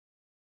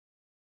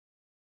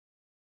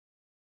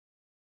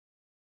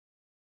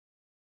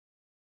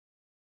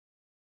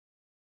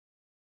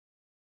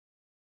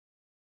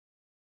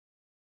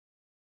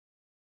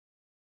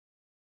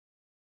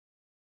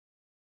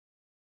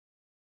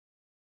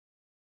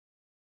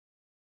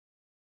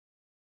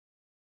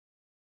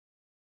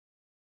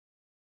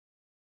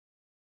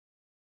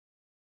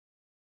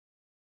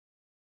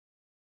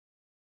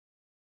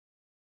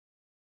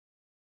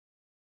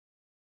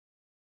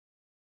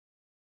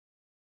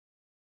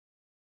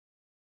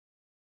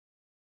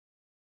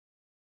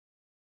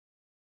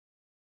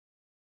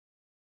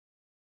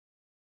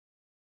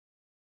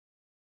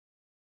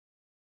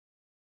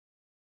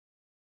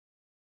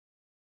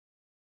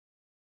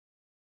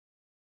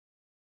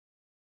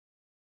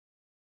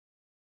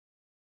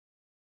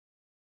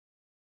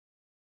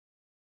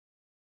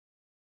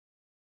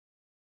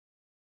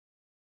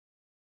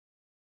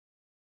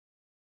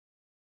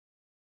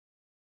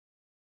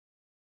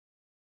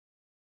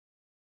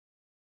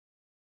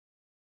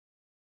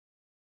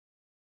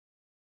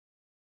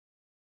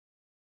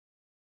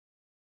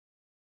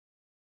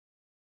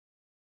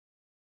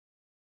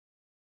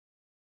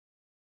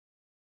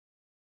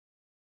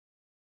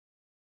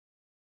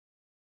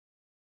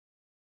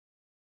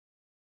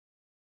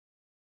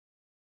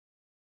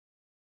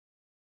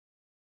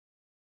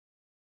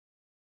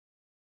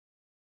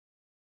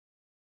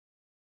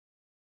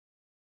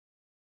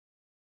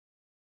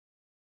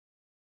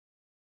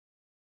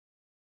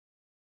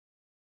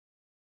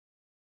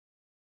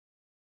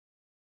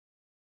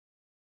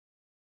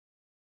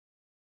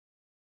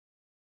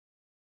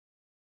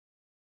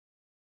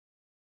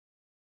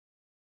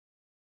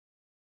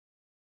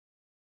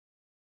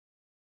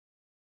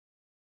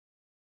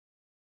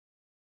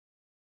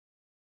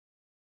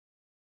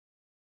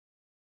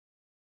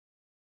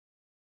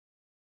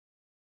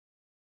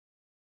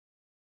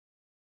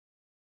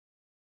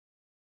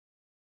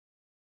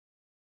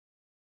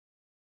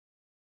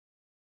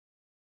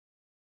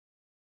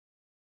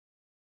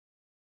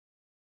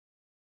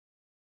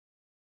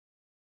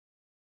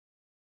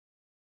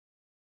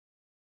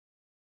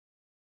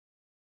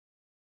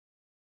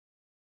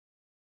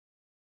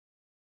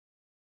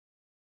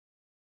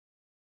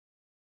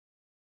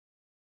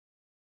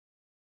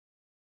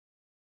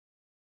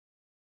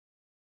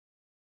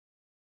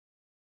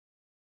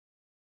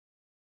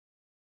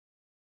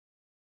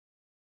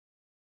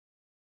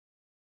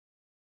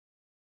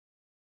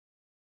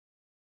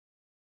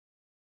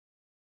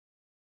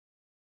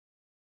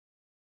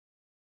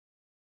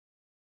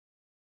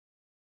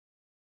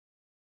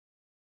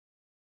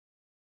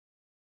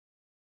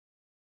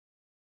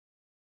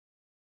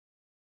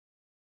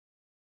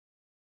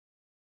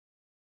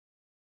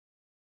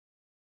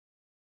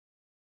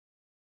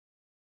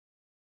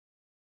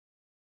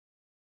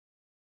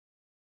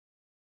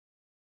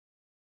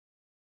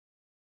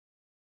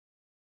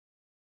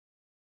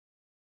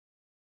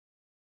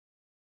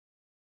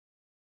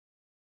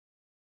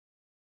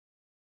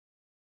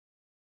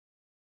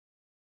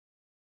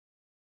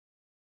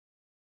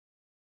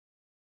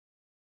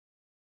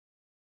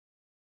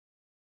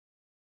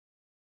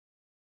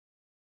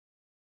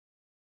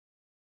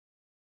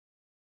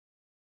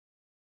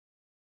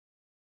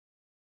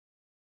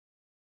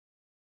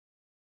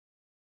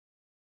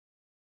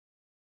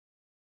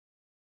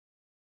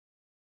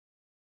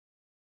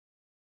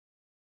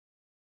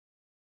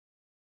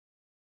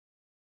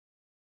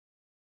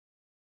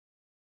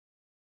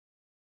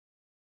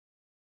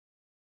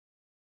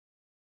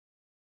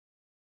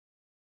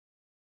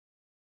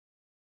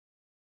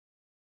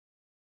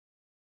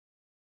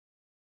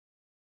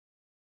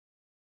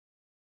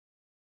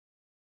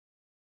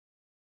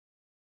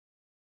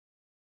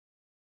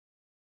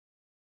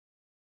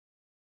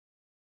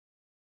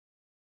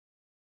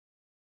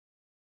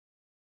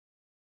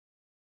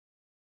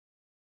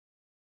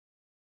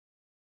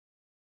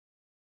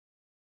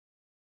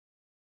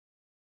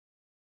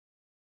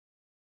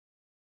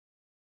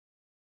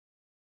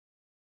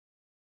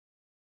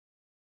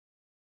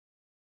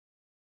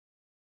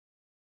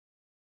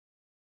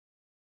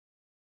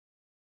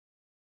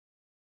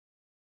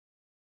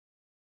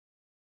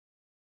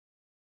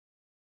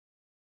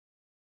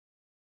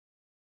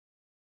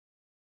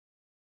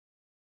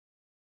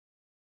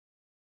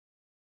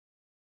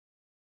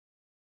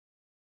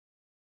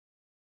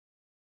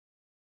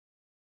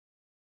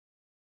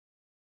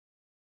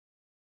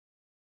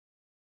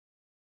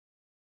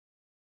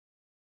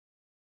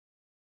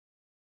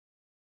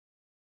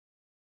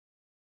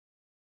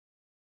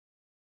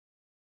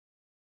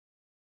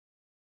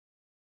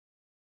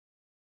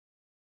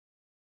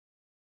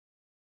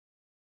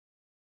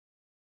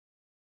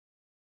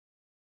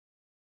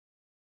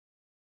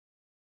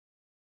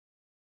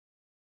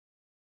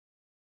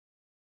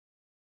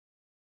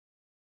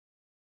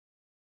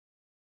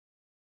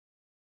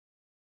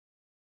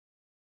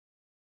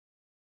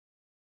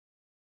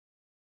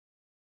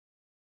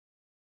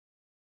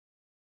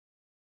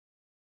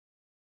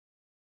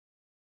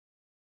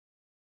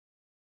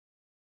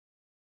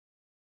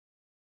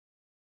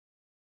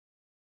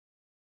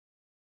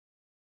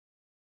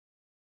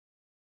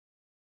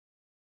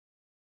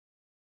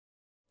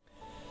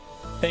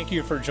Thank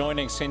you for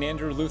joining St.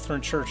 Andrew Lutheran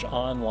Church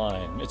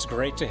online. It's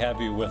great to have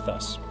you with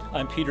us.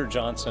 I'm Peter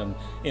Johnson,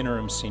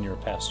 Interim Senior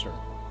Pastor.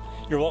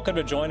 You're welcome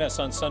to join us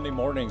on Sunday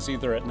mornings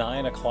either at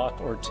 9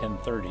 o'clock or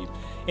 10:30.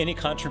 Any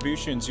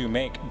contributions you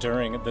make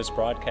during this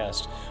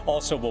broadcast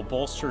also will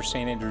bolster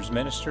St. Andrew's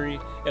ministry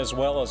as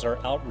well as our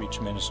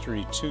outreach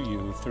ministry to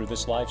you through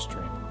this live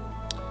stream.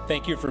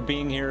 Thank you for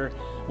being here.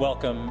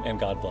 Welcome and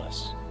God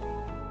bless.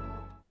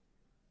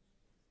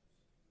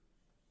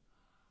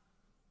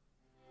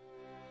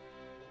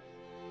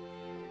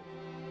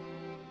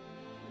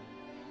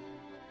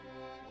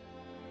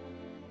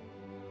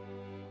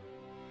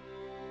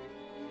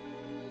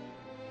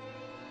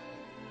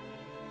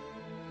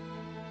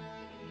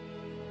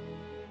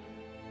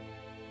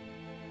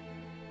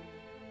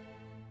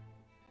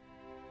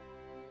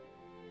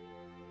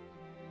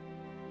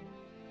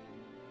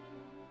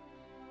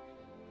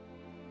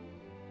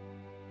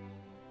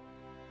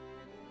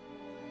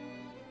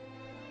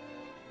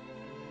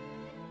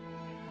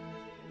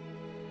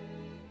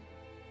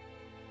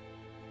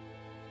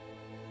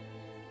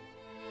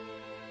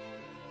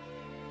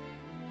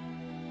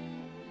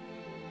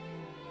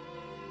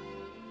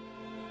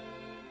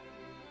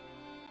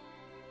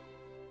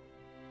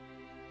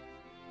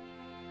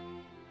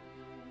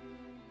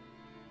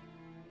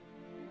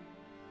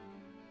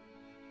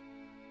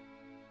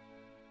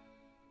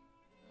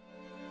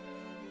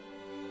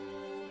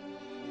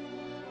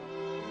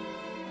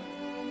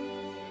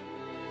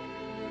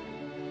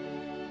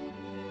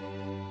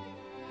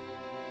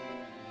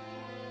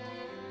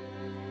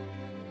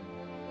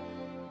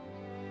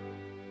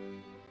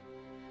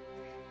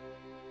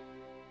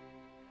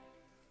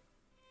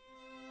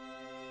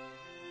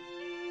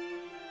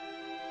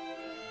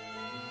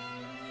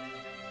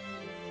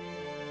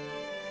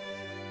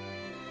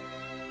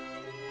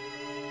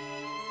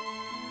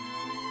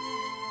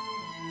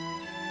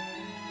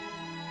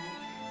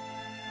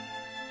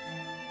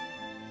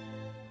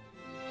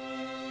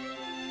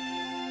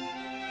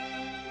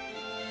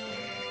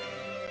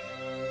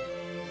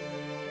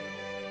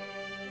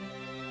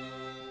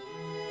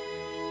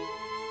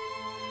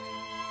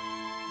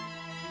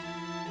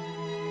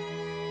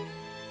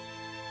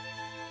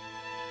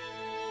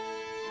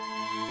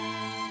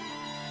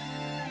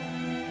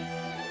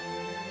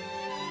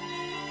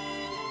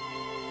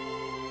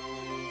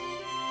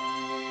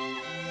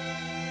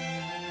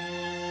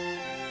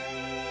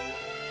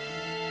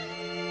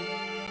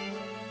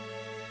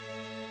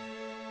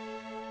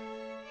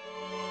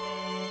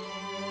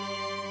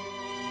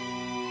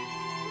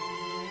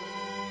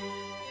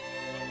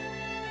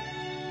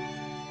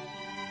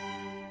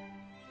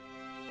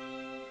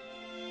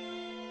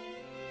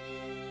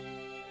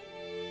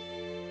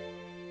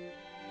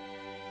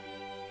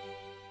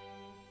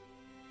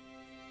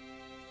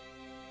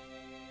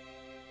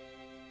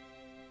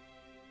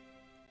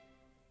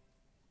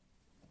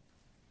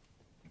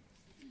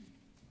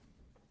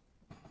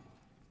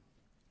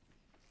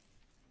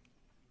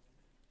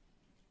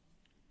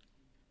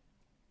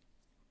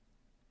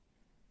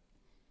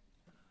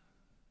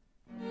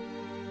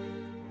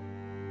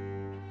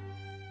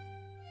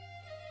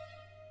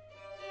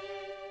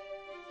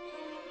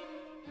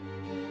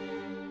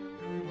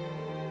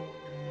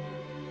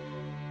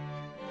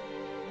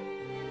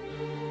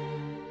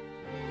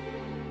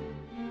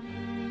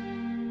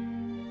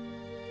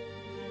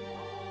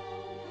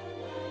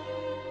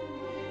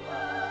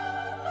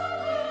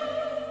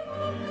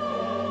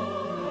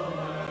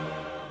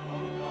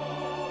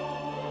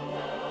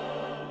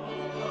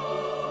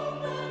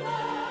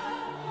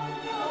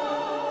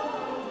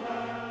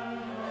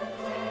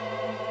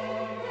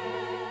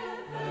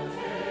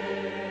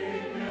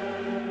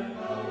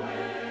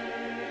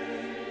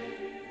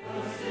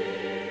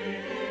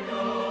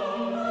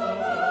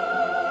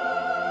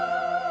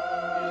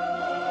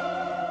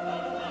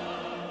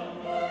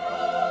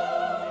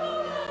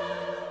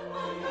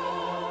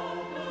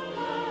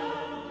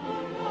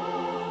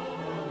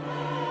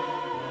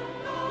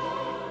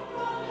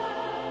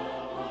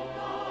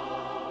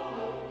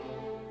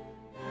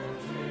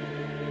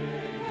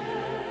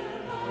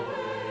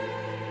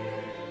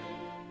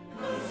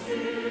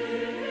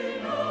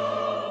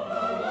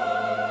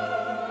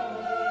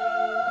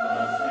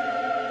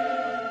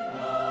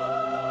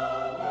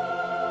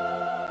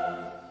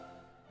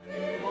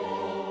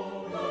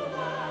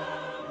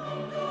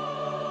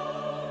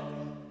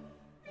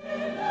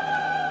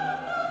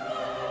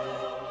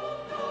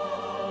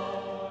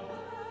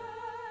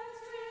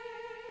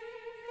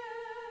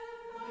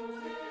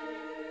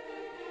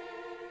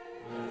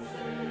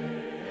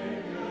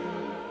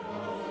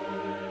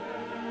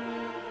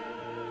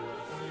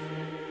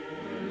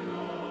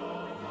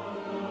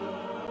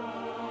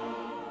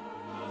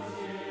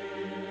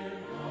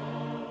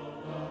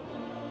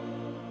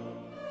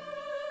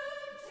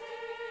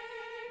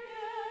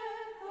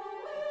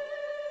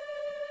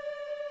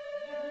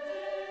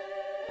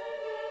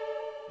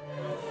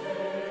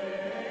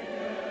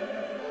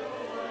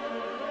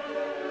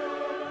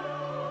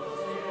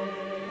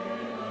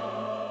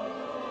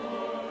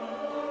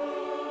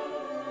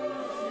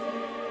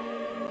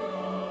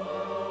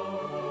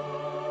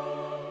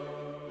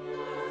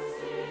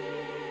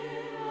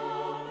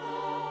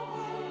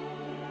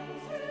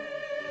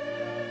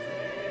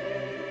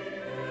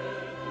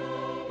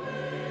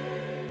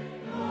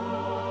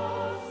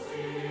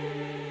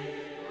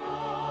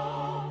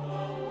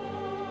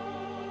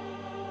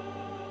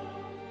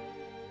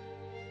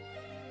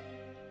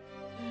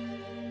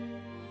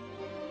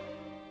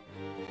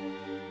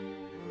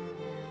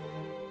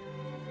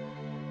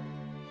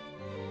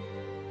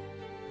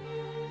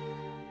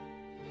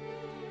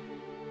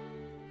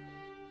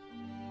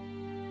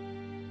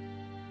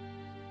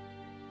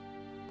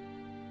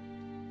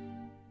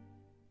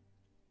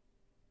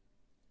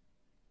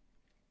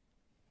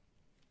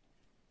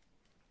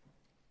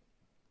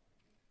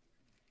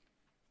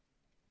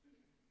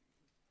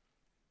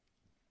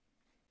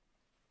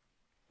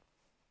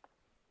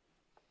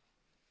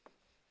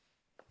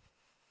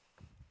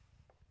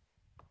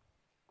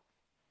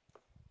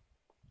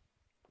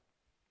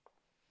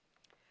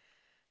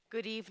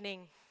 Good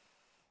evening,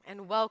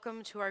 and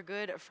welcome to our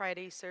Good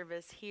Friday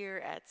service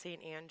here at St.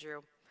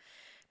 Andrew.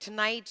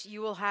 Tonight, you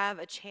will have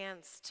a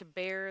chance to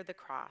bear the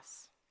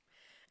cross.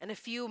 In a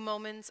few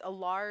moments, a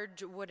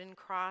large wooden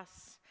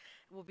cross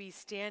will be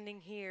standing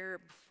here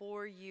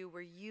before you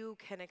where you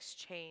can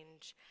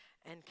exchange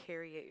and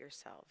carry it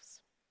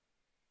yourselves.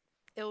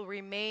 It will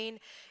remain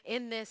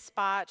in this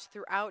spot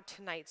throughout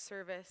tonight's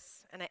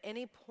service, and at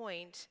any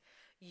point,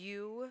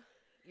 you,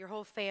 your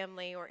whole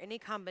family, or any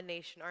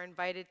combination are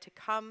invited to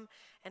come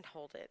and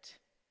hold it.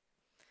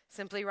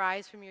 Simply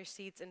rise from your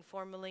seats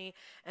informally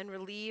and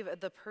relieve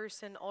the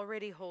person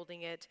already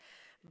holding it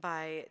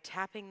by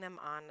tapping them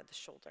on the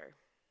shoulder.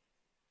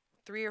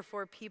 3 or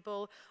 4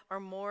 people or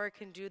more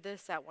can do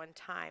this at one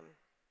time.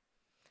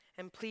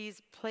 And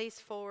please face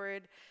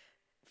forward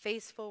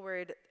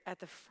at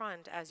the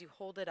front as you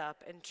hold it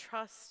up and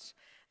trust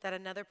that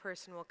another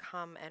person will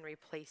come and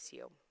replace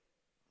you.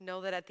 Know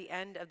that at the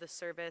end of the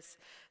service,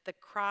 the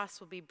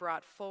cross will be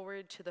brought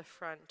forward to the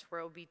front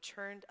where it will be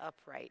turned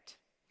upright.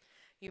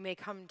 You may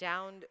come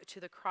down to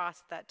the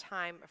cross at that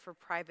time for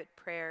private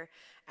prayer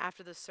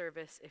after the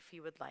service if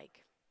you would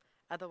like.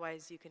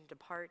 Otherwise, you can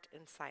depart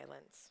in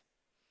silence.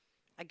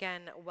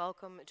 Again,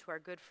 welcome to our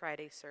Good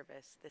Friday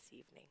service this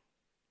evening.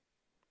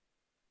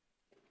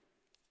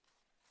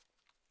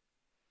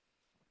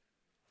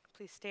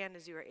 Please stand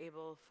as you are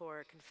able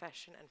for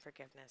confession and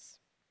forgiveness.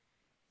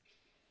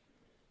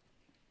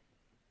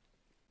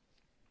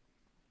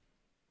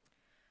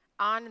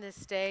 On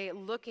this day,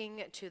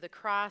 looking to the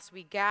cross,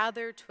 we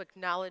gather to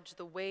acknowledge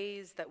the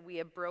ways that we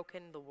have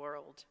broken the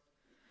world.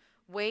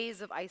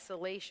 Ways of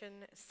isolation,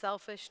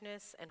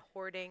 selfishness, and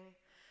hoarding.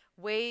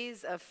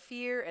 Ways of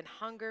fear and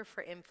hunger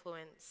for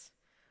influence.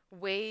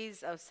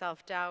 Ways of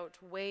self-doubt,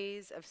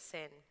 ways of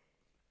sin.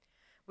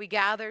 We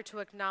gather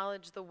to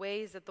acknowledge the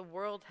ways that the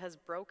world has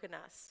broken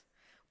us.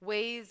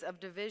 Ways of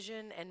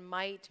division and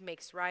might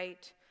makes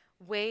right.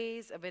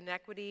 Ways of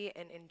inequity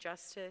and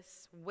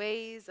injustice,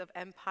 ways of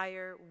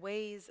empire,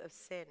 ways of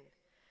sin.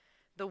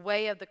 The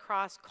way of the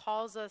cross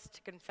calls us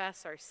to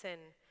confess our sin,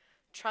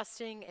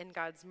 trusting in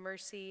God's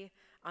mercy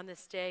on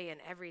this day and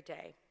every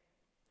day.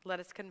 Let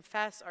us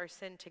confess our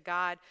sin to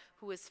God,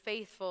 who is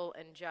faithful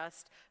and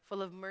just,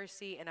 full of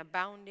mercy and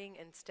abounding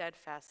in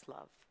steadfast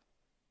love.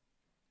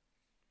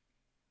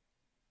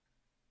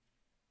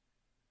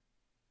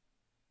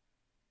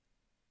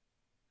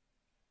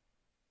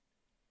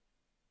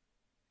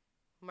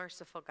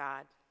 Merciful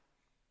God,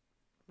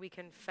 we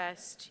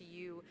confess to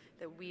you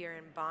that we are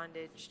in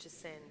bondage to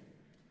sin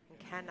and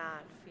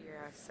cannot fear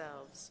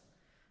ourselves.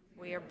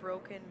 We are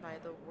broken by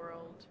the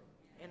world,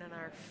 and in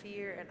our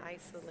fear and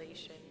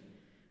isolation,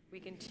 we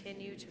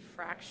continue to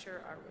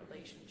fracture our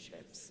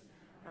relationships,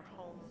 our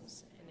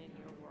homes, and in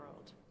your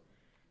world.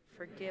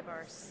 Forgive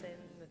our sin,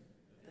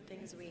 the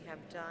things we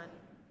have done,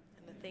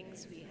 and the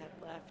things we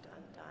have left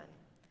undone.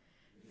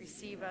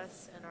 Receive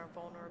us in our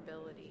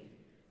vulnerability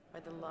by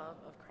the love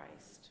of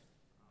Christ.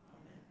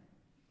 Amen.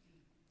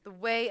 The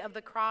way of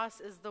the cross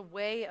is the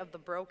way of the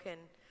broken.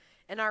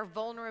 In our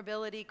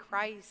vulnerability,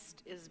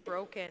 Christ is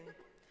broken.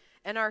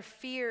 In our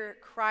fear,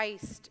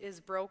 Christ is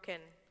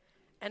broken.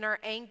 In our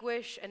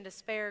anguish and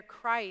despair,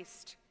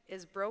 Christ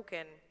is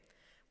broken.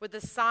 With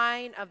the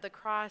sign of the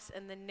cross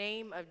and the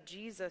name of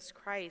Jesus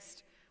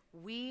Christ,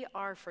 we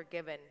are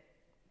forgiven.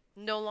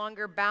 No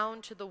longer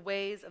bound to the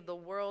ways of the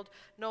world,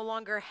 no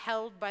longer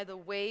held by the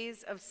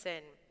ways of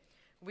sin.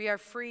 We are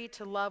free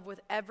to love with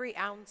every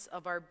ounce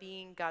of our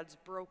being God's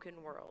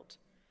broken world.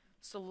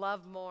 So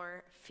love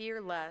more,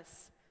 fear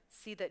less,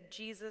 see that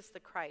Jesus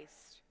the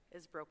Christ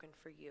is broken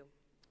for you.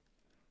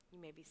 You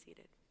may be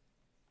seated.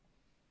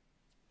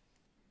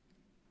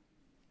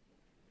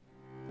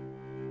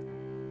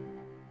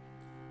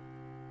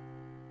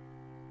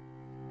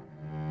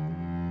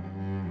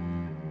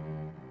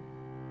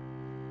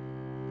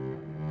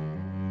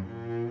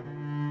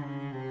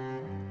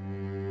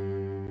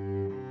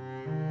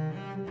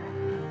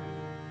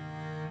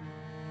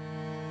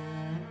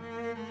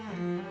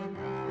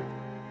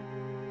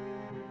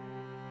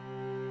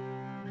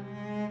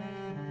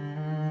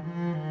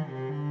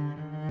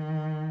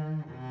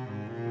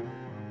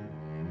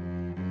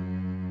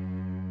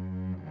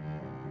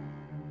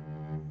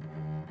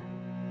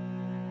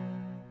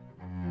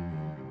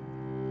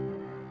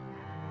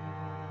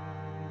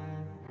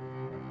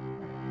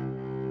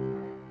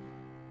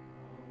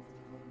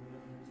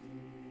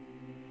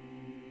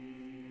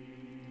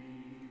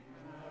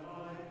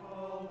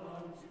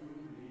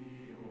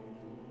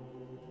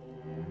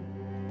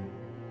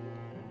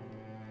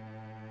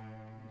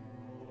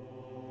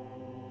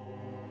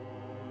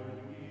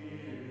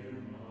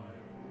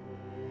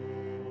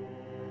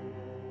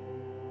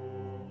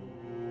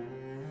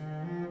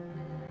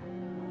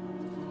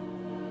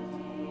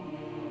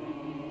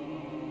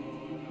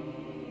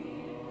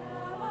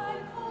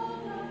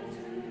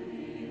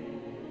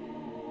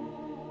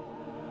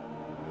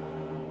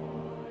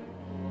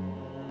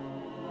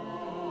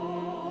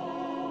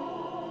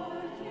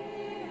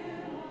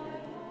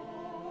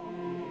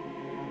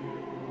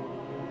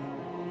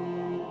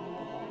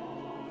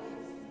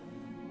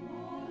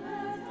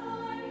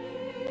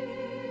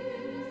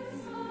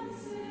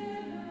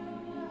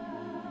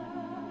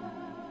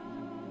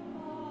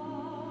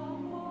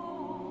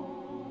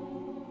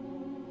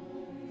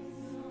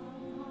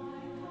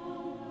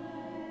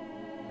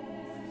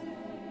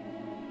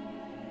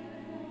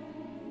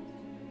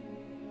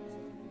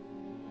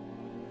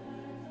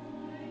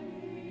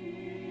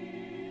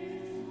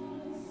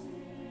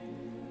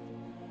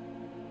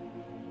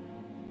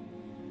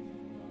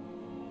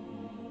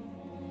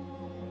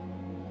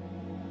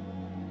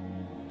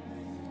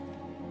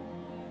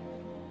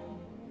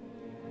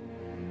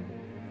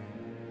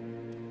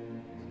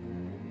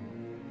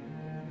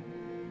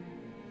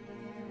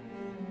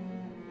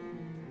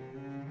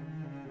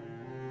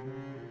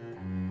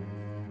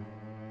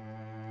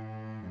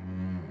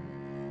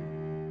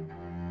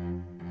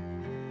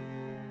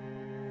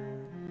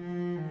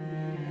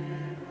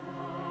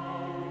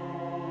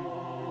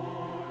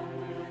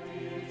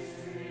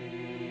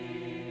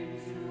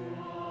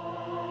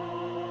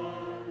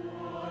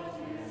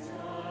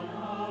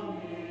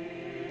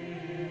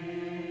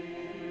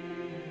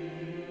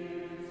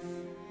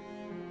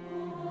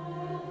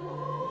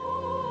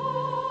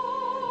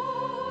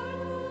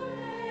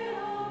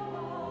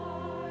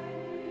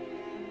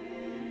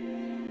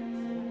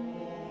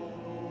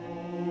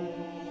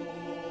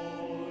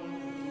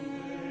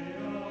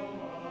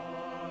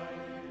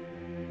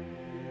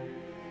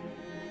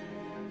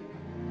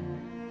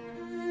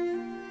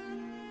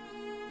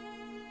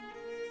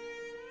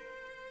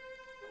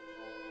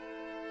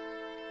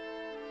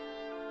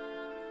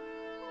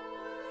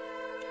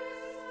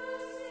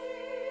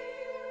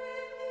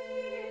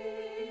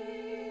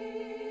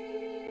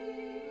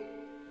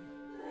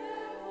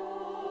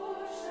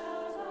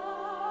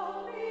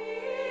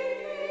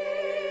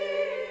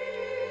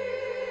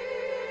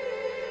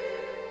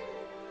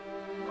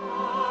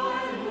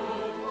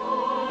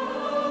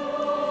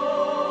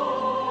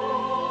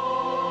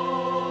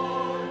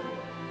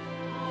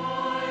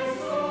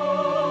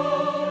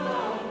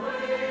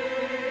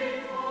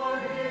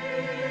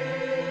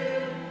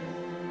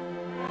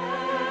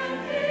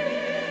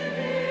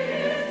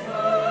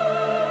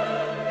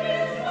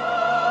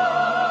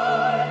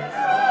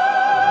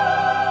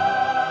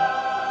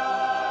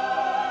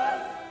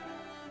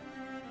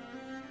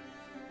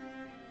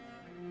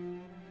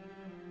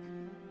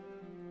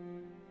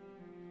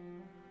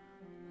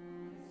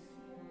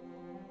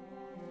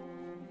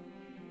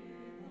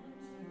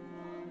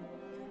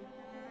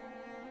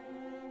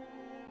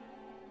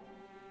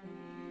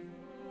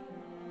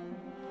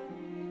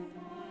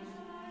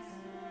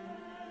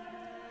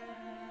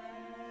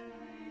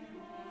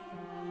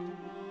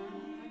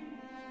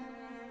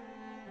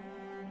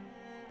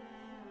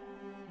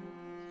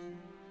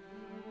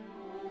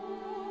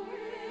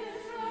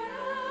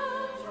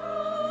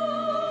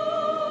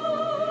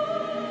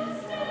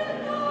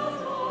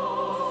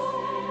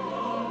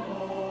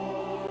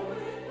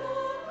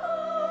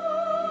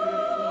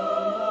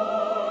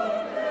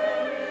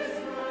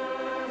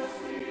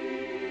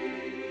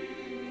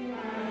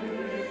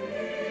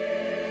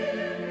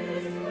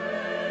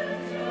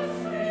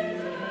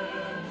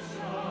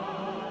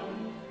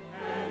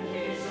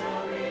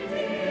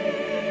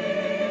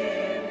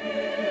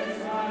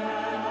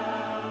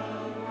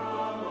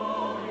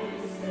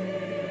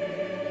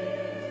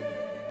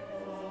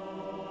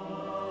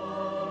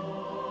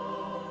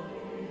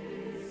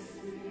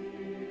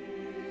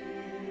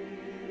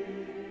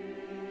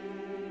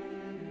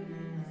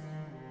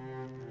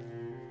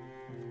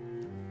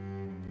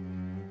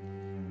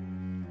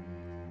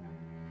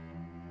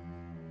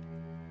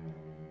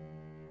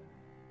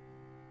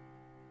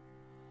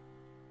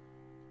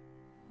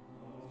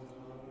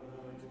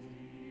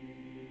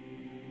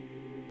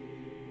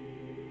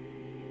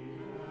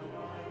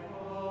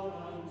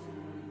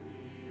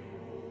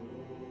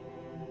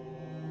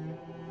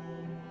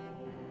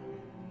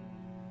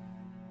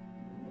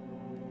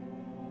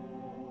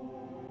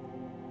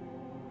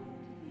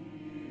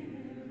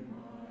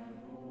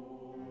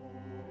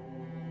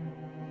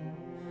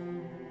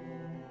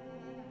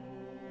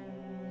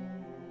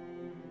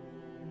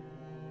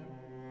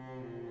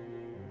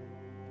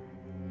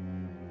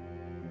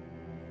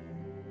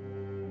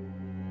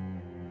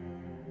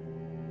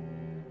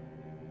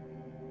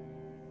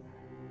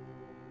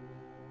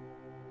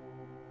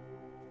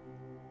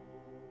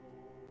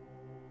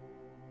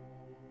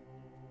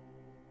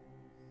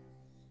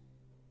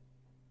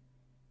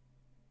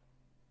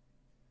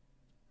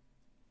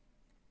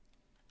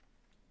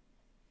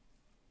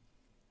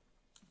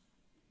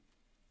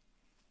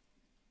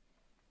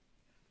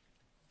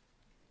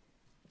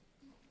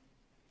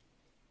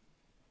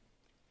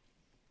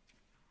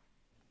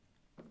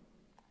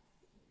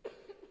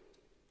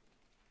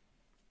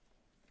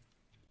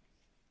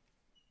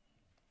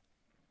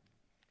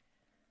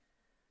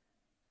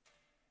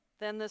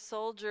 Then the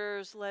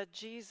soldiers led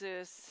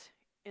Jesus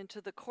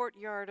into the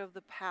courtyard of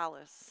the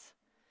palace,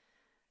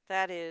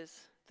 that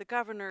is, the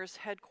governor's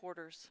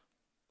headquarters.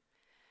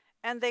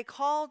 And they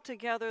called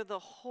together the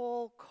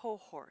whole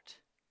cohort,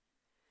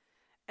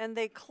 and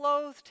they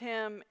clothed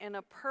him in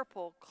a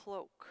purple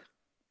cloak.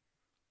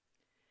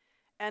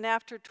 And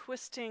after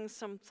twisting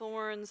some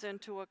thorns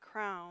into a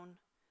crown,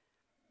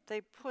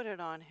 they put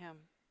it on him.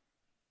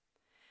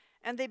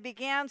 And they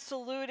began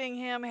saluting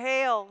him,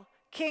 "Hail,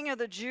 King of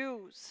the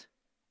Jews!"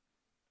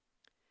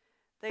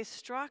 They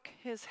struck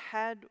his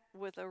head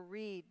with a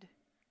reed.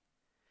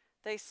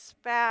 They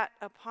spat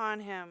upon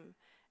him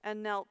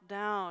and knelt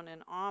down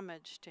in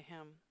homage to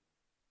him.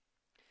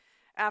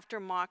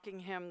 After mocking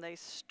him, they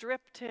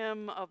stripped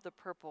him of the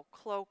purple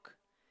cloak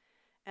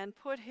and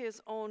put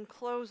his own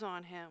clothes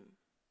on him.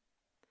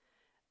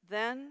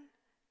 Then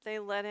they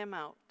led him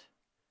out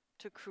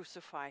to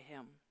crucify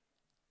him.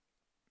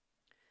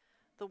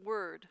 The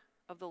word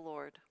of the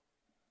Lord.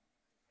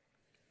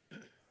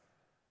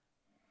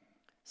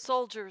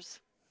 Soldiers.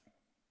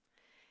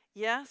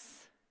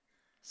 Yes,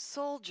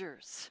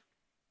 soldiers.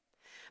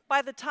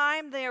 By the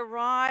time they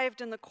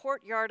arrived in the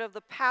courtyard of the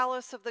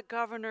palace of the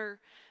governor,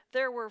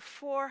 there were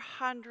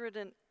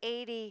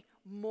 480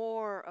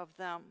 more of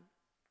them.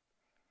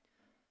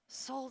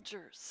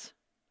 Soldiers,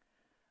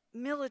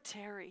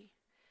 military,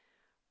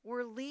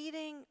 were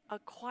leading a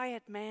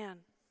quiet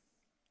man,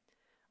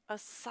 a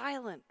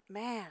silent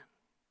man,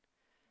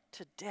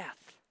 to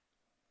death.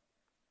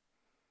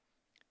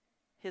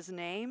 His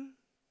name?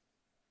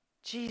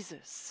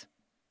 Jesus.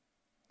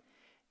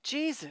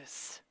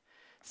 Jesus,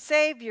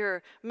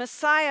 Savior,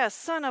 Messiah,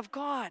 Son of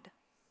God.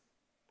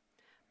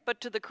 But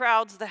to the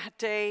crowds that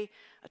day,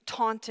 a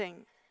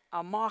taunting,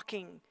 a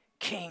mocking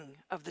King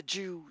of the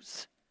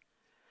Jews.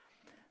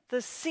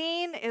 The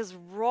scene is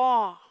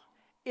raw,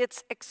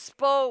 it's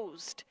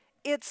exposed,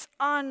 it's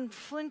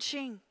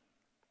unflinching.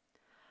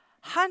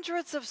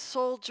 Hundreds of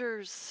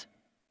soldiers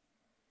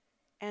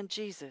and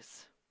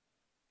Jesus.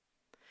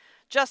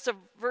 Just a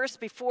verse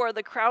before,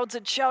 the crowds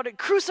had shouted,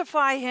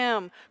 "Crucify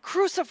him,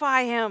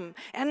 crucify him."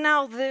 And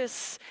now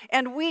this,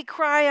 and we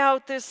cry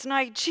out this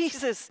night,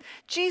 "Jesus,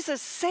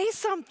 Jesus, say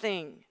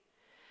something.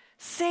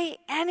 Say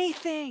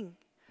anything.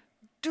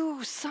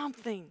 Do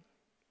something."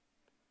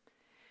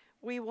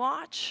 We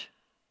watch,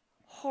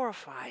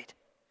 horrified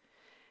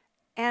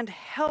and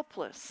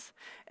helpless,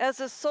 as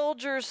the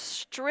soldiers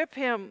strip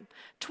him,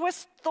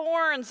 twist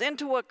thorns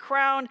into a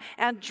crown,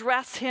 and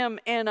dress him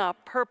in a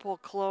purple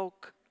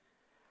cloak.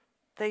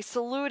 They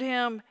salute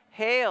him,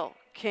 "Hail,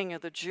 King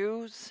of the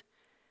Jews."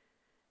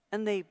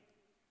 And they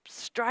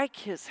strike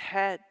his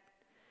head.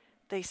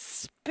 They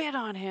spit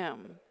on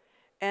him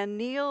and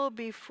kneel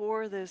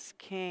before this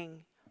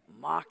king,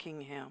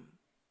 mocking him.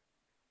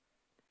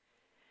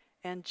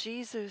 And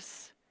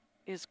Jesus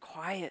is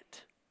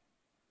quiet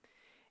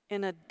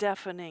in a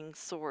deafening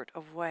sort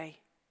of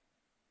way.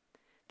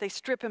 They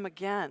strip him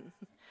again.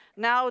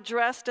 Now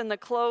dressed in the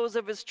clothes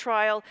of his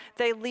trial,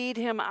 they lead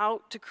him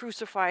out to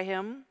crucify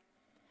him.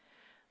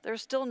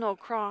 There's still no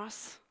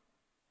cross,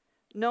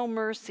 no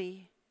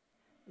mercy,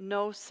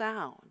 no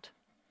sound,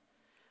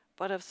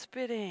 but of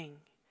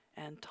spitting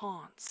and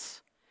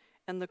taunts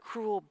and the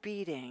cruel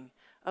beating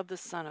of the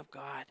Son of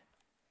God.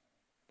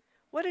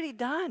 What had he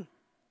done?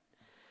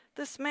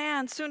 This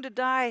man, soon to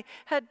die,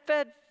 had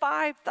fed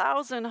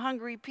 5,000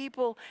 hungry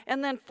people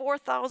and then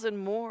 4,000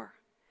 more.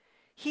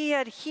 He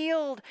had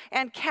healed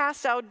and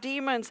cast out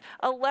demons.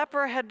 A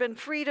leper had been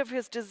freed of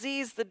his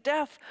disease. The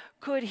deaf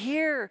could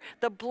hear.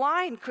 The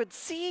blind could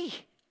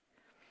see.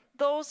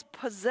 Those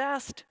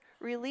possessed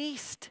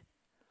released.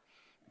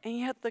 And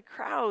yet the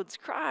crowds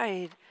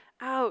cried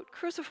out,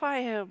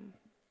 "Crucify him."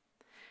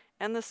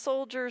 And the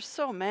soldiers,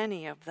 so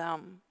many of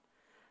them,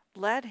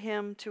 led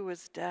him to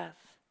his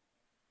death.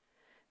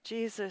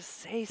 Jesus,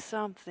 say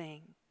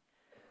something.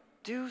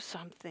 Do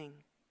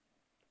something.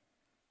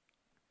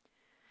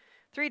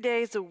 3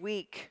 days a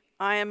week,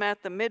 I am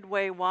at the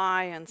Midway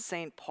Y in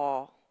St.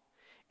 Paul.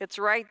 It's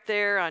right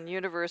there on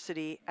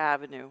University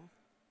Avenue.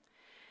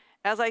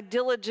 As I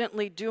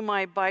diligently do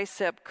my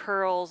bicep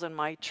curls and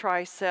my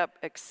tricep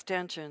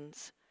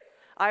extensions,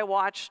 I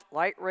watch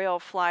light rail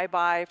fly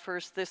by,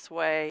 first this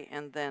way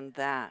and then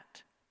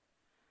that.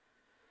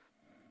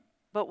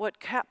 But what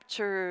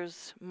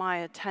captures my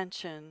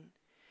attention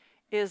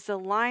is the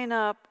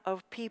lineup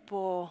of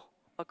people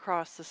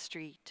across the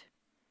street.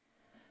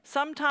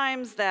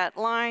 Sometimes that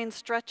line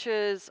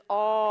stretches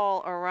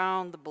all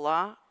around the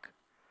block.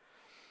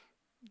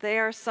 They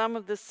are some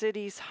of the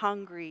city's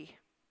hungry,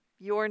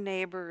 your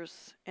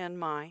neighbors and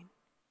mine.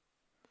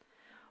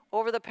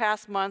 Over the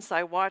past months,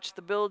 I watched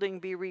the building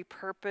be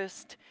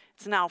repurposed.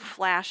 It's now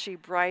flashy,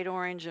 bright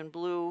orange and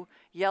blue,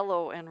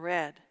 yellow and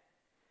red.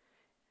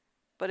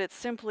 But it's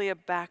simply a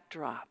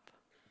backdrop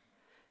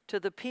to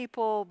the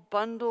people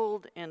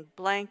bundled in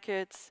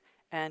blankets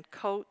and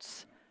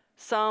coats,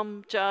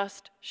 some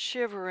just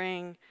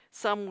shivering,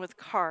 some with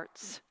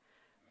carts,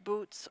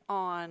 boots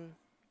on,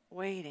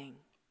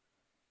 waiting.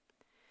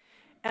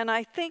 And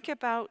I think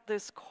about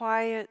this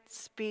quiet,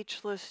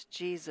 speechless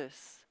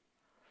Jesus,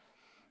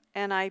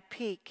 And I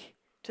peek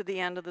to the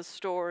end of the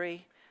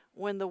story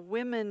when the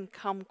women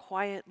come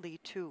quietly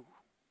too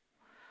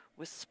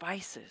with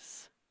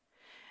spices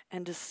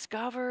and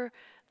discover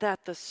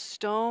that the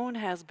stone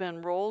has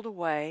been rolled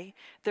away,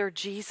 their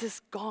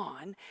Jesus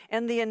gone,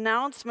 and the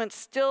announcement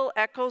still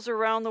echoes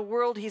around the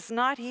world, he's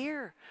not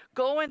here.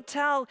 Go and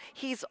tell,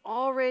 he's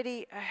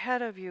already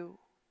ahead of you.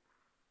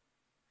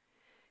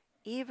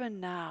 Even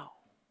now,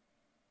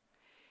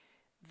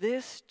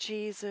 this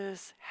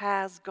Jesus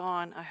has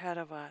gone ahead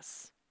of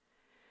us,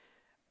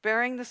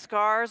 bearing the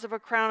scars of a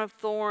crown of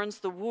thorns,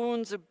 the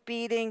wounds of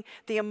beating,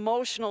 the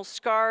emotional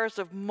scars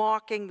of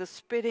mocking, the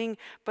spitting.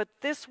 But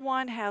this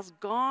one has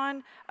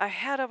gone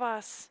ahead of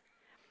us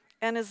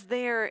and is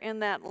there in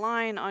that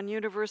line on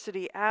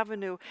University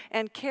Avenue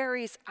and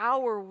carries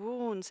our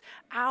wounds,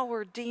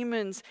 our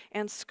demons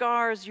and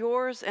scars,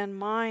 yours and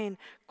mine,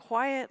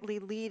 quietly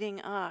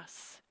leading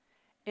us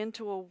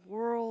into a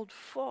world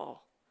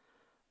full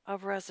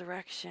of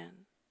resurrection.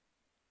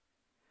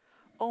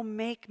 Oh,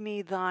 make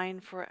me thine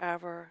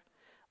forever.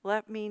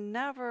 Let me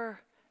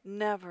never,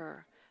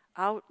 never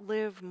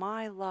outlive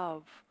my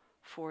love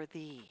for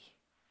thee.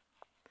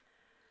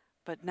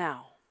 But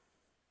now,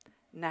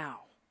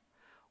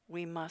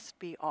 we must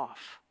be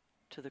off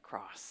to the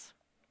cross.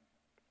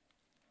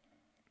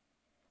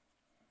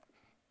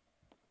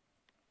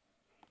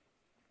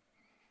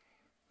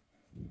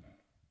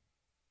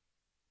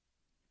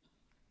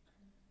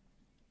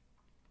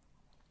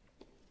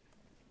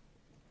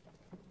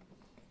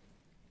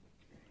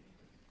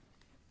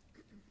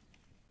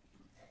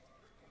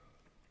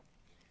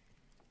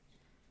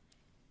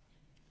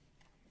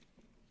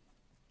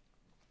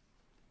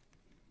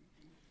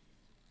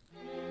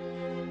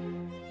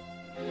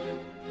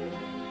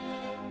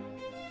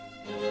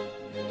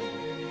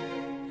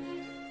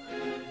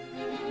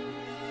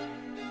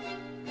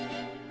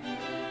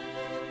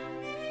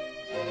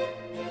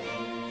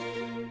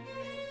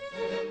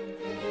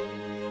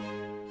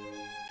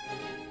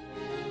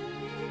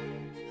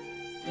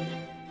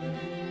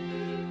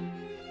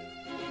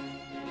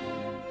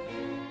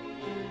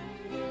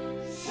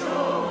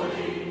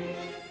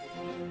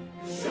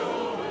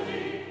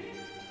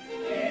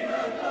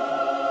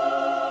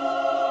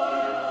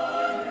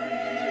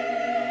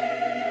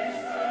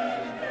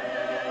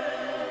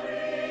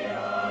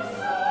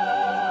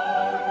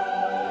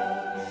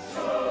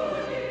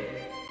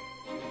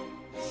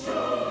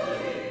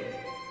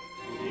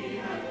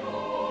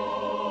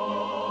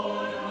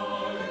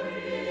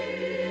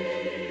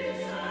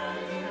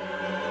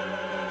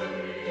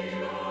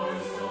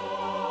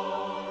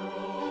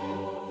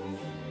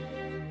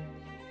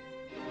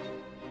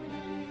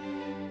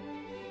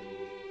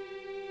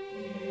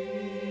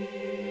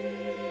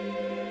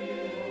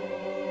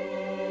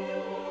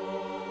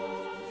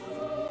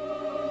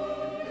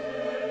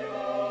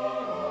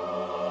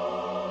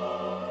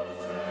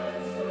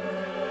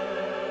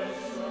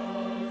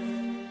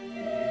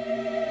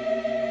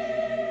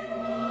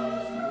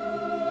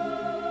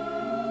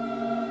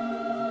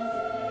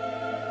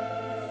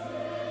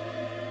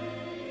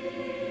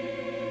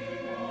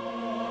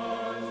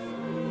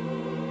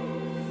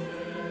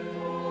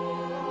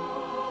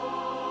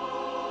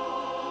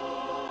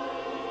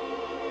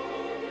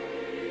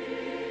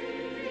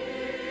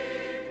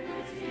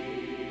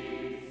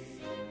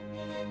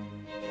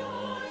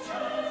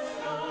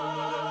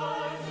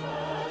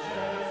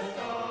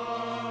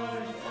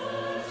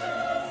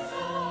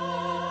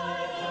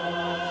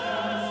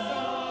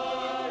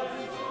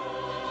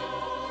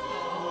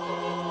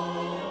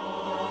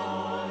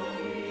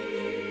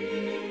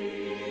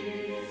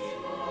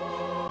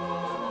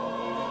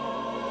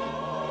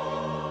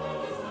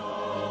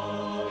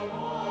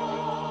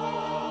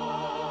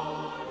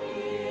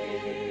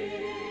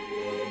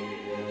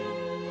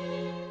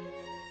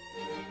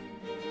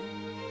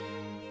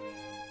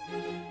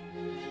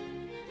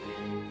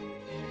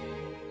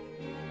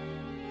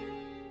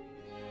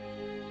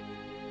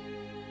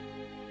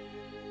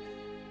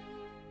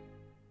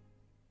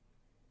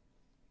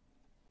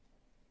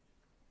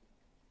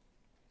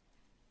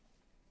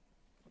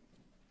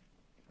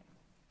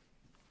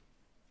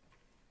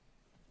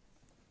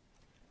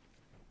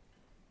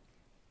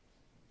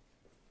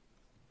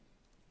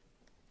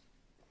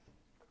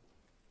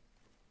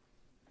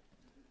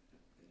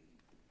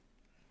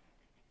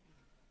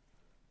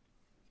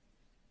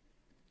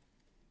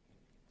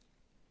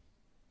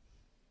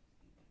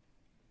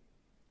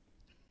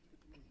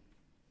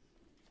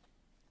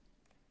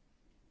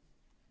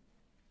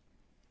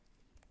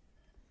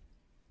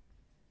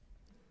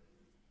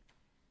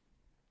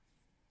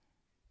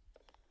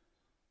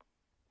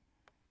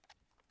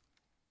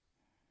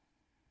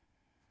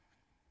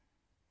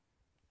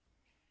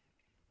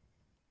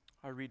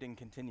 Our reading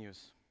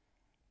continues.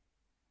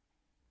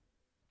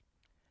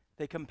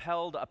 They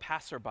compelled a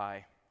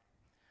passerby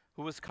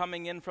who was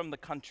coming in from the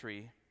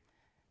country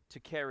to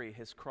carry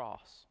his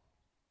cross.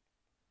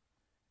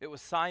 It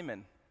was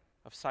Simon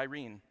of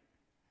Cyrene,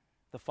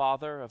 the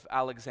father of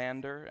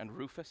Alexander and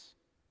Rufus.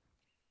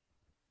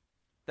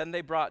 Then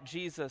they brought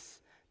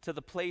Jesus to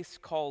the place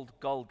called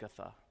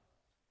Golgotha,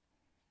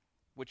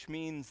 which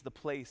means the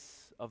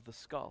place of the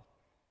skull.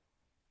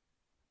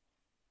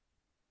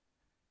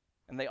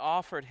 And they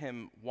offered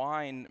him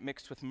wine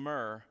mixed with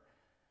myrrh,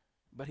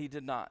 but he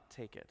did not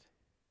take it.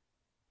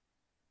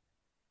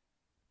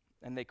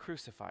 And they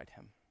crucified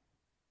him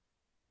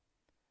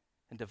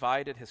and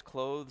divided his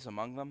clothes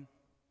among them,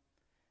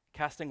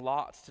 casting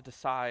lots to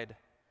decide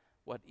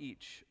what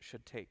each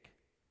should take.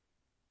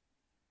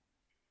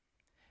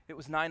 It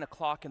was 9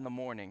 o'clock in the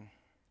morning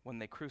when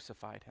they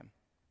crucified him.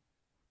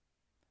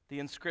 The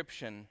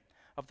inscription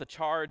of the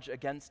charge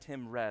against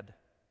him read,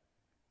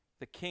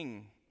 "The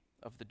King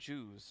of the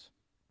Jews."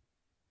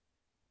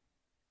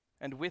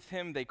 And with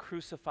him they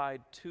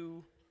crucified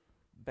 2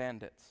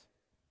 bandits,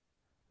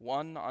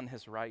 one on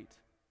his right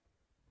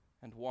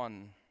and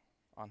one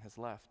on his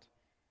left.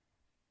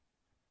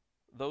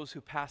 Those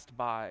who passed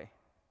by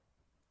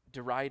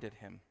derided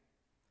him,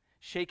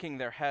 shaking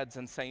their heads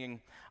and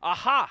saying,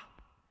 "Aha!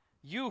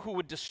 You who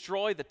would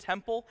destroy the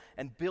temple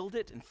and build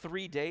it in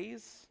 3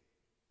 days?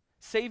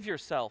 Save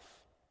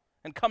yourself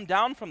and come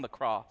down from the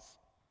cross."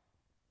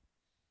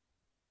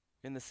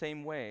 In the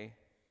same way,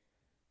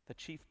 the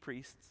chief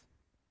priests,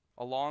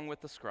 along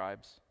with the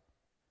scribes,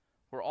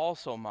 were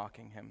also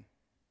mocking him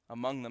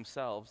among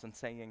themselves and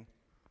saying,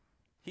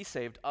 "He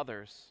saved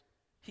others.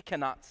 He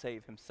cannot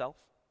save himself.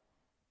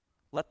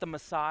 Let the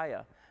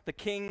Messiah, the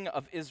King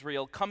of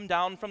Israel, come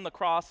down from the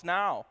cross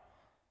now,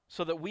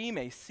 so that we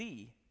may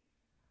see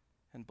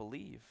and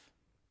believe."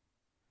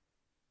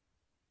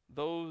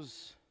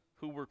 Those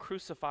who were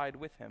crucified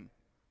with him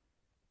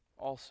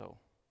also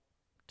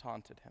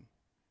taunted him.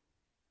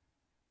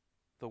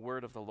 The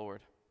word of the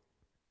Lord.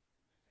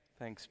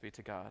 Thanks be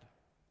to God.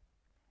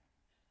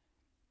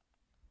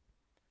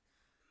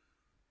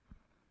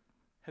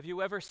 Have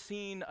you ever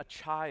seen a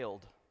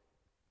child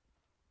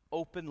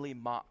openly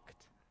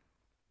mocked,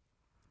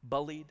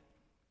 bullied,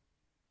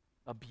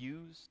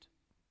 abused,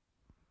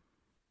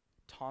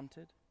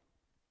 taunted?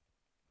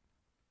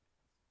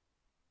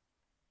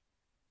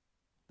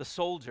 The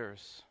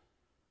soldiers,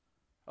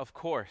 of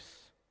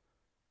course,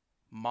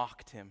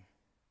 mocked him.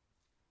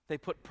 They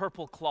put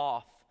purple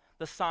cloth,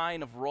 the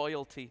sign of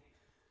royalty.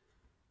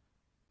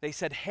 They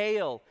said,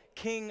 "Hail,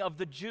 King of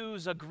the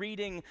Jews," a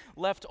greeting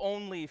left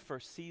only for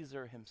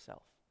Caesar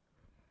himself.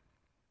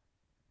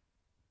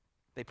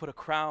 They put a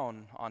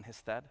crown on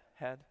his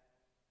head,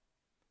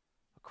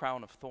 a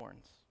crown of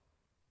thorns.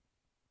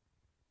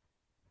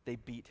 They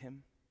beat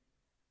him.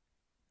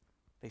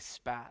 They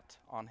spat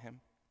on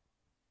him.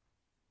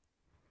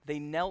 They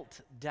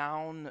knelt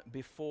down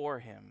before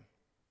him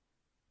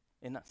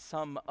in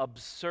some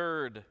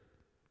absurd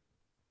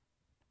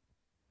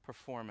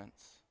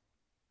performance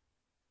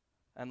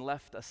and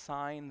left a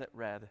sign that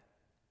read,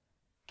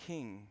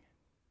 "King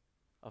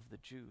of the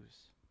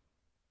Jews."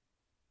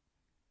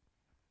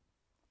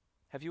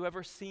 Have you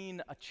ever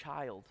seen a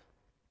child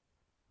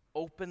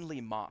openly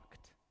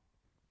mocked,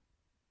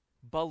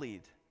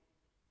 bullied,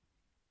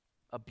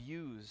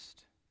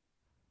 abused,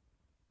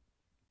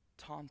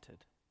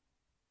 taunted?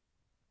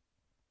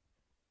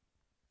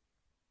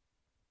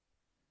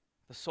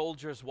 The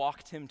soldiers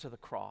walked him to the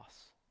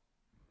cross,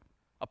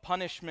 a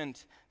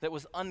punishment that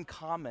was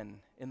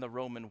uncommon in the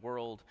Roman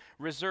world,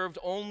 reserved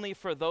only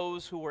for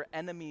those who were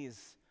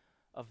enemies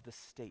of the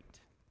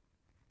state.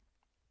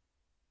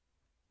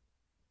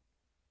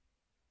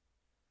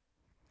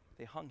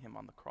 They hung him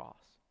on the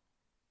cross,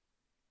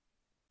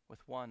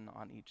 with one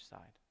on each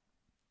side.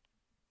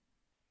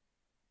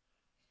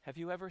 Have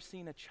you ever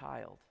seen a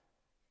child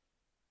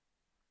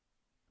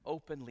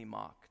openly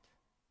mocked,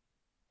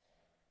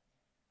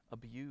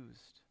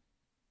 abused,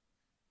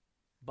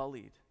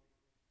 bullied,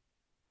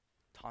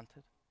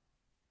 taunted?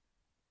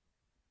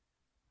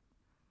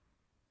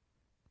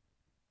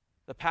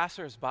 The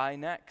passers-by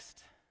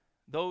next,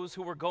 those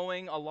who were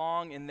going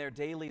along in their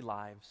daily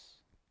lives.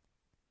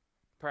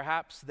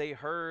 Perhaps they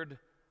heard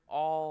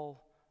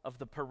all of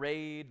the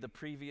parade the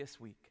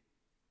previous week.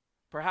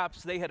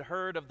 Perhaps they had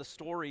heard of the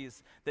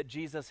stories that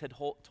Jesus had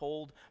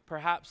told.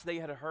 Perhaps they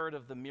had heard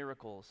of the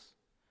miracles.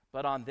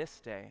 But on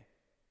this day,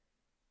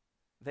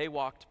 they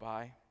walked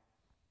by.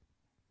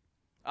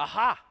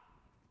 "Aha!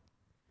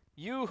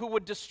 You who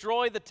would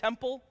destroy the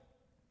temple,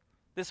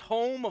 this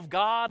home of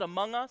God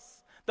among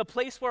us, the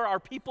place where our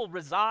people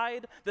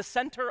reside, the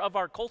center of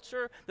our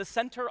culture, the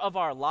center of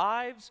our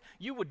lives,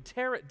 you would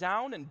tear it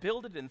down and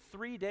build it in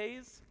 3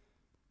 days?"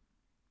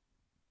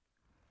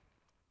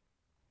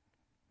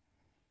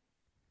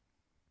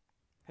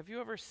 Have you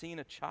ever seen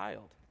a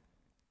child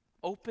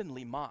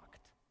openly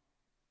mocked,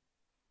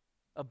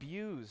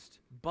 abused,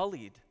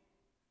 bullied,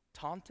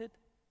 taunted?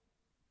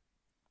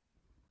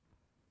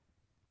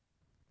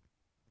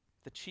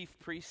 The chief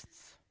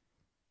priests,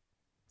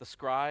 the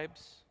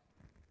scribes,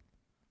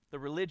 the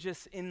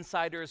religious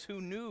insiders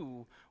who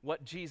knew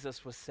what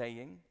Jesus was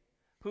saying,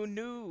 who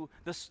knew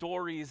the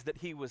stories that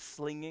he was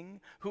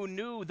slinging, who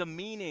knew the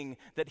meaning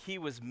that he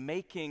was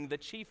making, the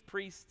chief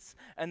priests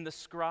and the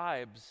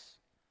scribes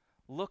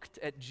looked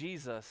at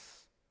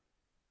Jesus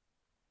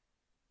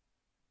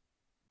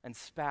and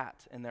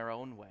spat in their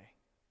own way.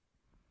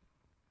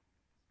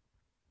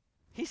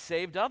 He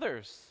saved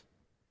others.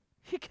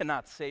 He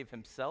cannot save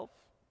himself.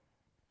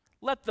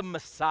 Let the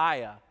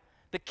Messiah,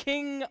 the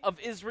King of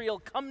Israel,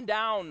 come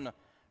down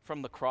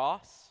from the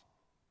cross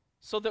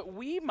so that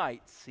we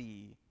might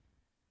see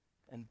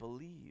and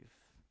believe.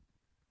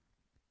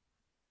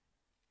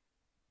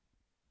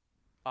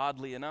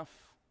 Oddly enough,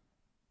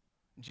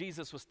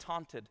 Jesus was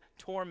taunted,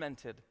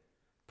 tormented,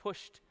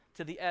 pushed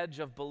to the edge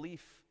of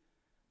belief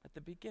at the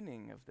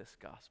beginning of this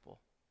gospel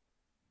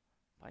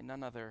by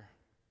none other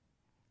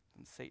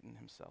than Satan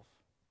himself.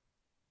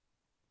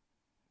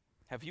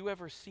 Have you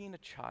ever seen a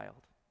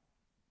child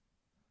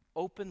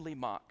openly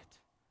mocked,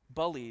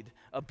 bullied,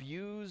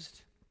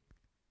 abused,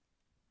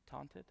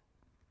 taunted?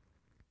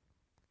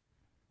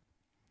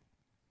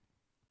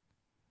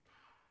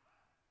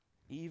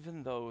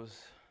 Even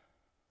those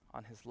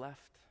on his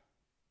left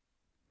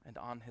and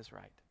on his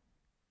right,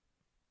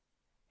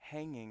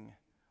 hanging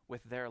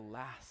with their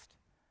last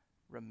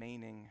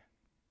remaining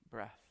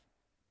breath.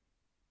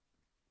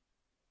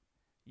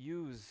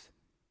 Use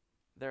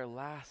their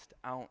last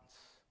ounce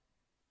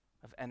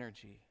of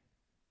energy,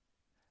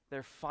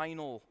 their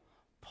final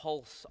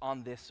pulse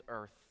on this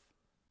earth,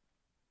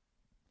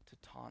 to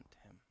taunt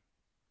him.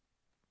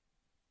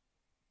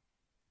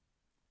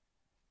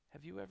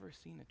 Have you ever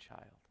seen a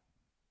child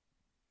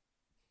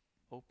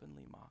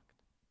openly mocked,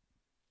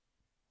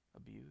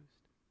 abused,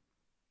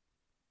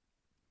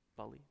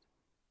 bullied,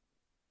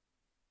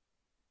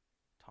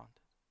 taunted?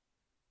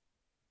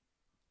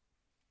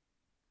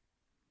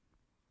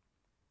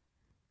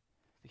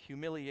 The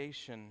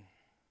humiliation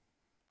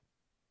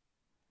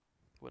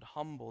would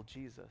humble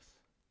Jesus,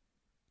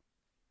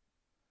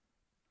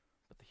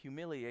 but the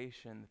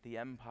humiliation that the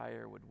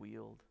empire would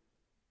wield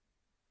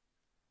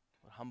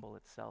would humble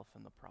itself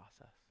in the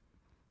process.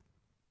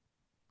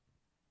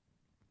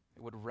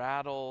 It would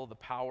rattle the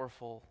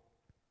powerful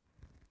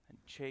and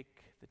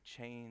shake the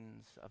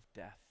chains of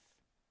death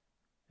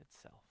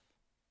itself.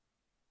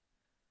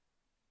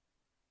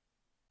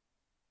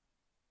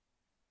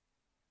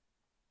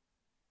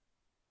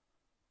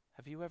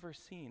 Have you ever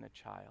seen a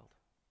child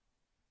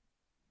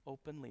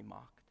openly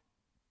mocked,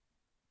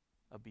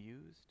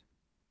 abused,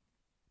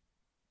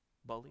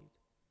 bullied,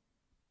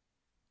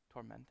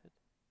 tormented?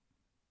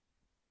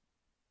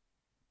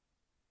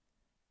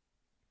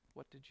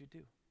 What did you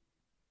do?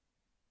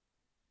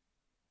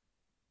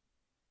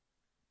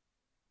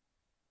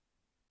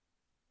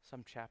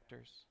 Some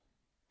chapters,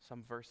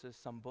 some verses,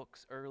 some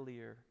books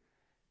earlier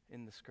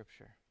in the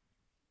scripture,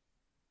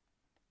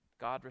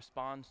 God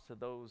responds to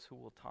those who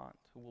will taunt,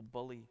 who will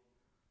bully,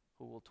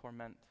 who will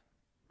torment,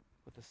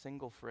 with a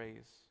single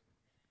phrase.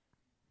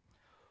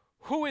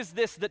 Who is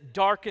this that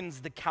darkens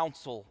the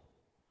counsel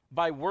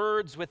by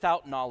words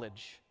without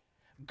knowledge?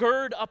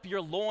 Gird up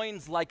your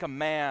loins like a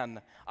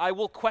man. I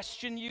will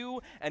question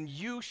you, and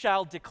you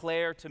shall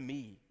declare to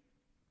me.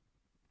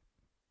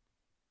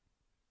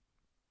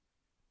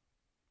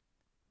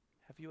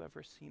 Have you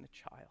ever seen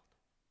a child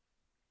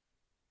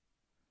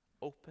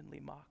openly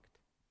mocked,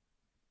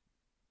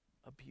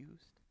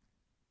 abused,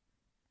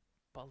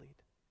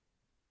 bullied,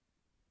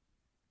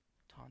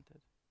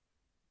 taunted?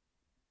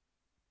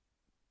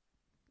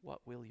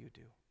 What will you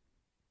do?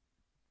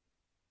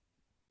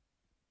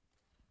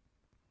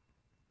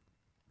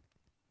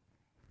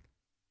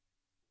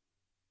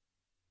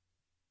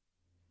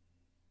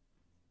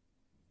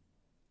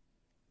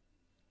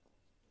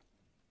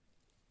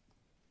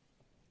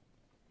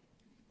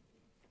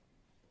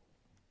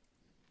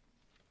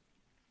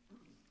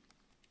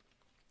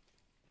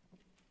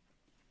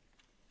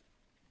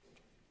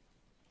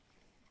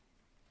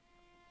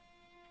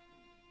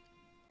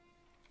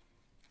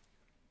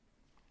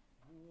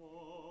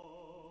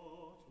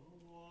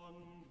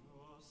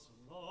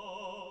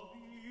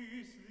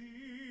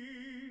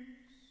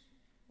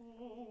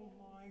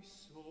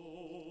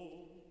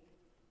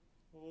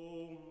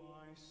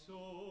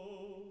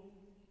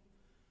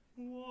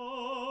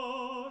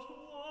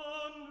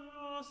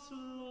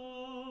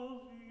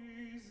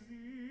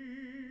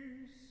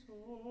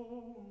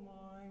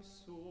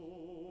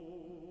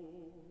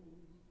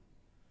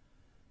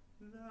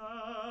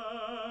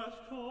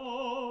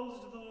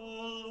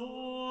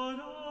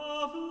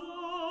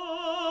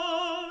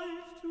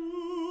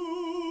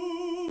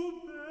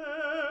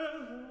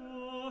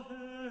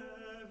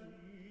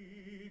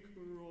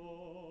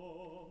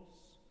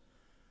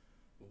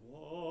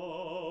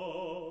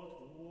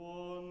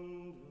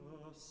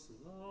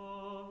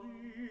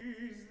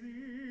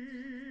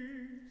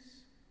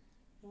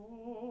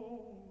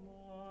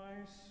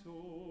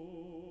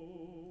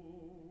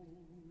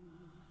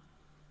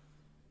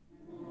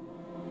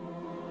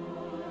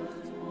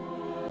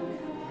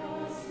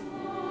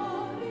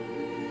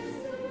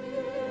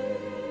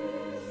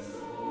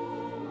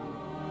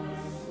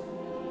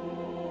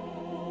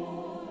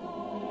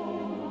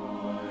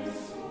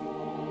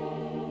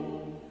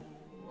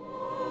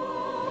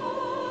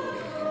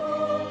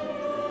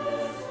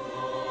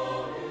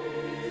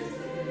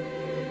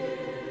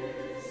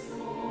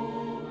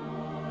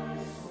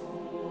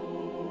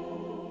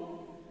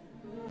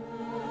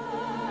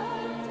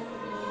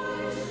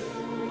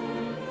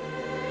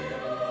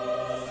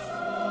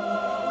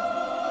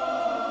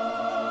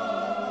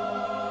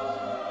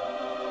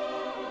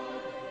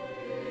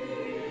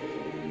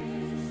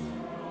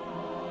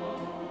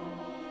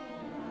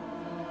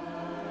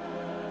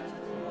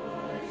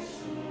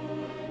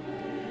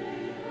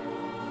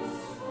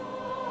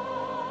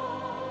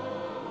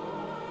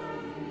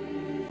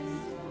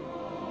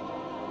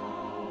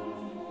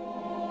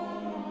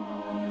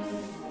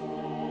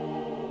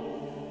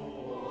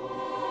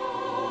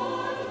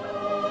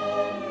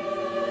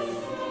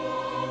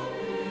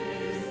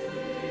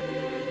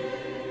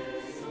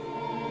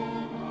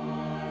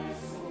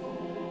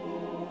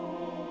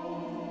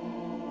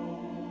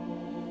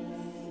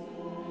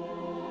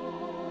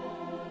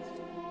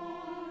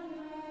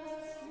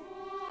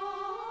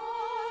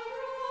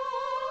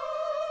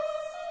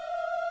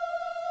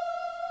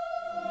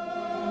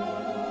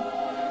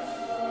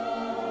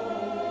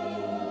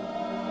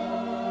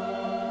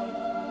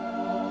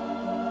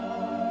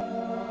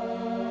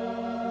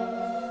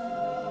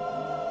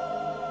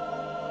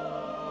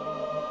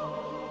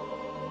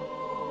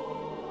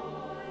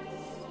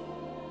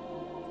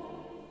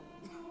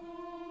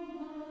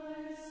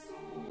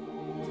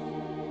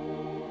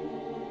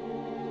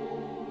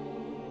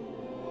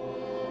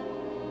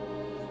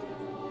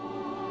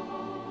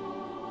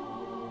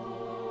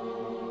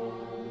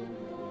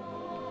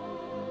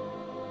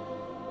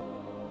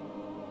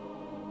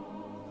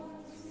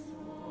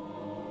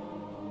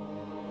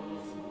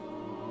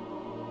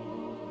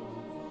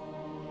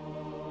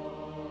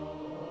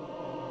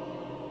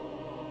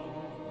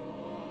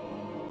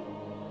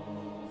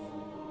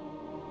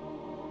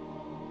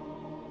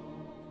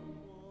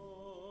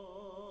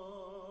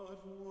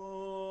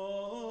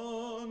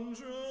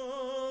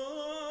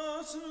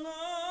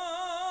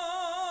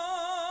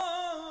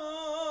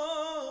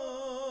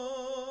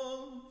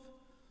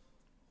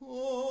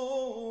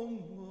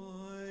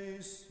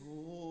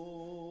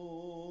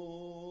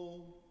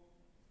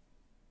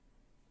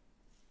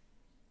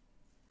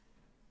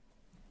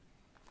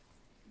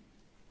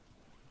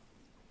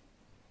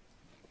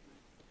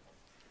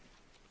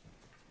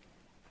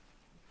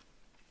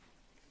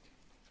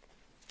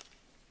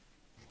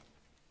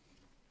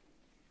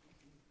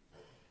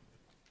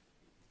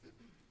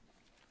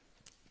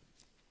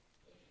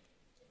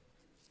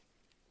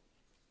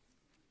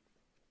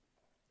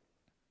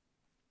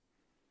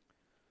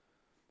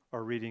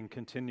 Our reading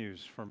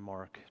continues from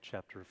Mark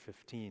chapter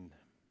 15.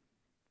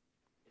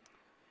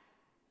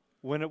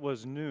 When it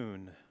was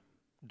noon,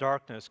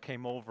 darkness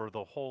came over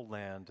the whole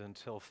land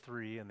until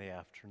 3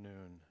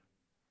 p.m.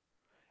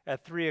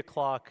 At 3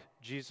 o'clock,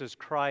 Jesus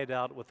cried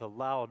out with a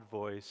loud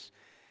voice,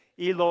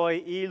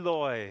 Eloi,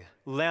 Eloi,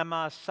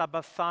 lema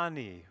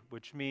sabachthani,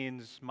 which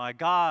means, my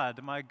God,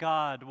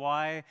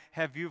 why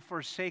have you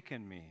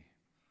forsaken me?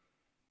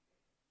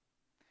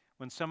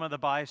 When some of the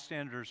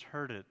bystanders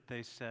heard it,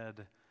 they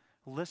said,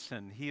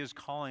 listen, he is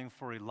calling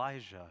for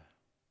Elijah.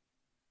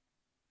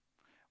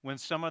 When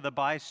some of the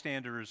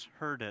bystanders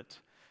heard it,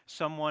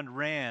 someone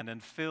ran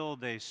and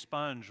filled a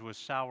sponge with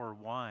sour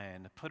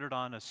wine, put it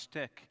on a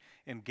stick,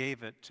 and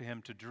gave it to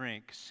him to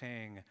drink,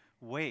 saying,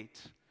 wait,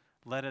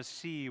 let us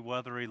see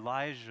whether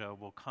Elijah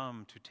will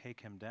come to take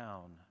him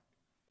down.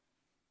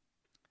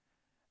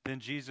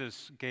 Then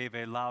Jesus gave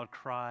a loud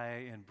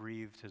cry and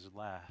breathed his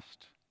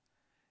last,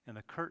 and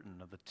the curtain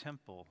of the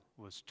temple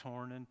was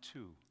torn in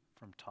two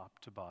from top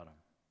to bottom.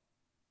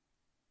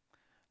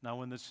 Now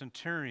when the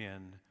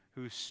centurion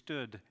who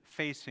stood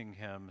facing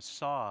him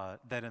saw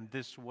that in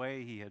this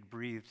way he had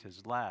breathed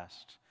his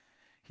last,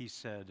 he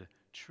said,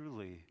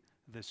 truly,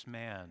 this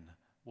man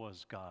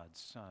was God's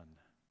Son.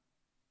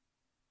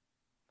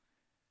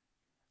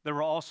 There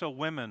were also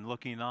women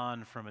looking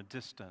on from a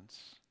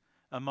distance.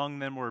 Among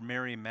them were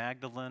Mary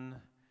Magdalene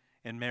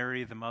and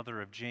Mary, the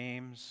mother of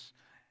James,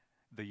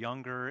 the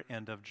younger,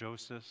 and of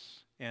Joseph,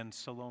 and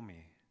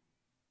Salome.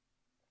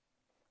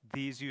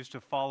 These used to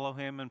follow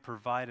him and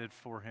provided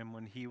for him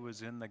when he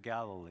was in the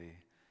Galilee,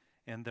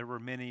 and there were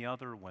many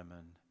other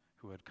women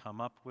who had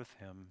come up with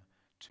him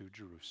to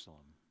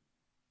Jerusalem.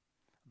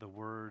 The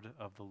word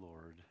of the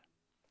Lord.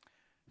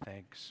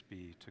 Thanks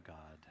be to God.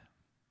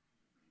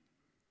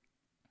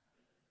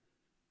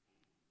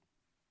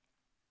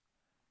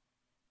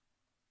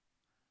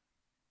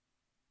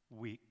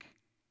 Weak,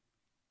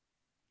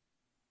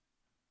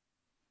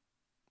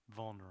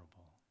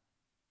 vulnerable,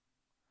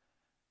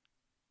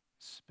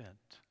 spent,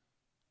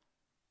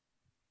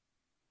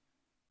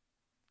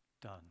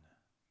 done.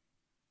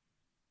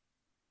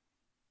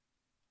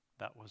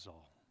 That was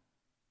all.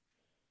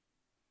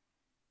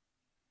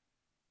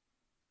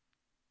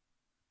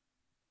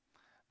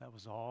 That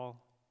was all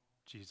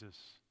Jesus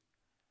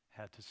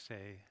had to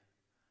say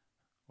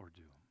or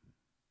do.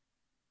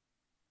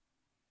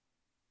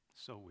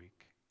 So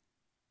weak.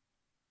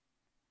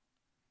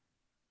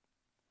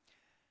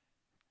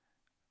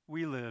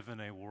 We live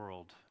in a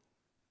world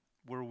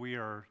where we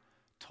are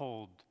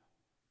told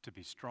to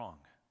be strong.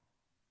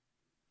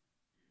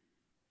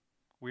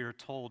 We are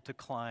told to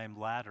climb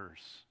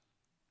ladders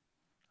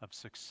of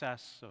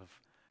success, of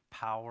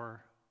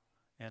power,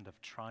 and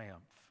of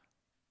triumph.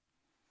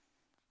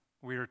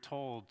 We are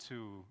told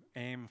to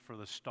aim for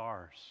the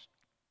stars,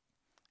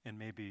 and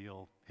maybe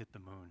you'll hit the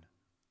moon.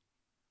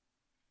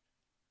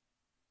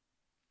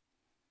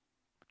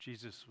 But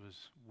Jesus was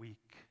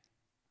weak,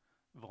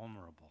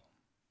 vulnerable,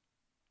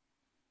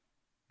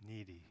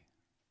 needy,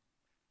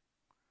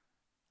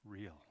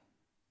 real.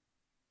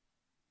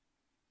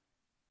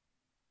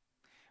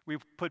 We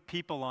put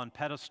people on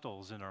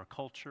pedestals in our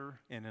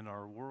culture and in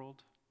our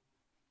world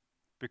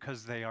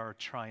because they are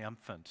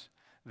triumphant,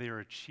 they are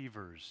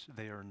achievers,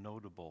 they are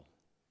notable.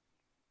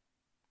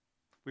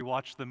 We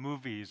watch the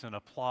movies and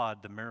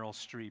applaud the Meryl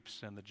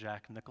Streeps and the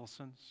Jack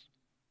Nicholsons.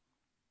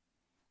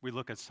 We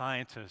look at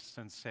scientists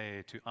and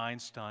say to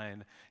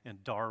Einstein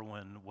and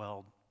Darwin,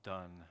 well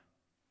done.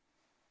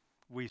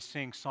 We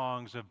sing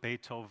songs of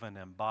Beethoven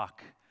and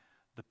Bach,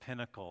 the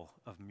pinnacle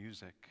of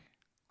music.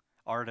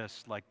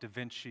 Artists like Da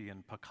Vinci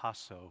and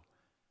Picasso.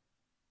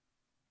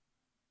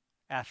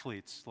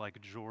 Athletes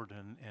like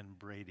Jordan and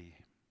Brady.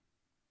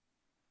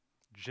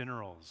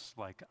 Generals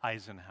like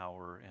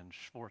Eisenhower and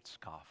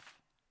Schwarzkopf.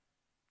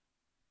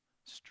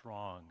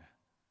 Strong,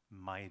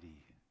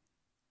 mighty,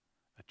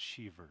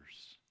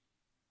 achievers,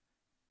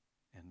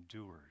 and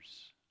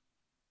doers.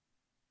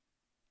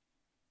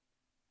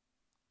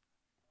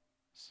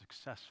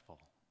 Successful,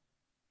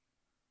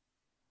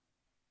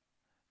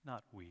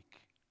 not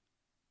weak,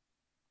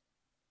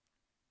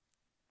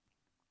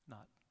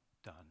 not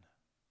done.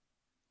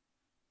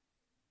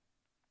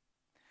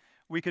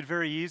 We could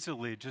very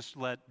easily just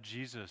let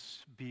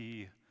Jesus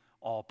be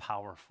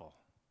all-powerful.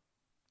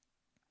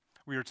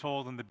 We are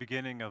told in the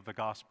beginning of the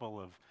Gospel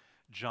of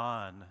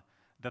John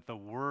that the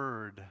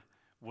Word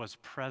was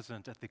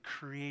present at the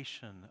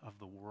creation of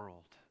the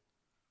world.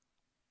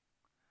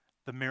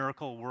 The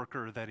miracle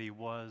worker that he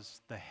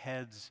was, the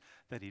heads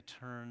that he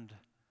turned,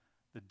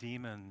 the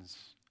demons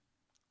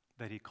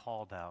that he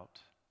called out,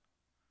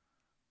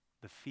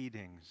 the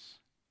feedings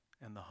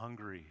and the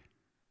hungry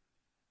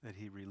that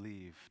he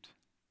relieved.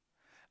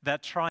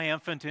 That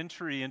triumphant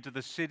entry into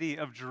the city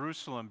of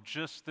Jerusalem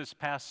just this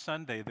past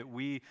Sunday that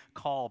we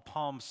call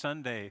Palm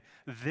Sunday,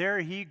 there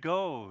he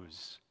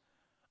goes,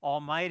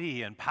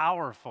 almighty and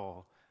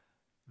powerful.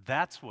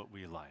 That's what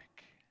we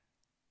like.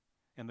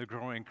 And the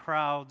growing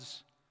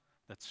crowds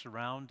that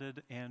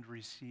surrounded and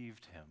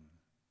received him.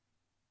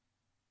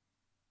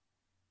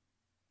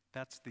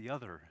 That's the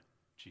other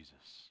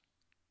Jesus.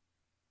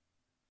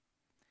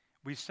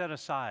 We set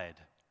aside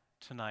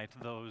tonight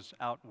those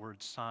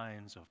outward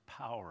signs of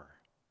power.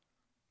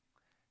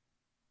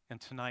 And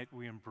tonight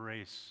we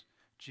embrace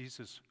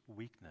Jesus'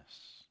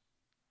 weakness,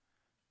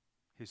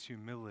 his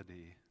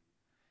humility,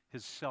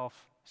 his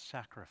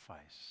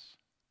self-sacrifice,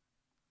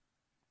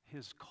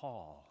 his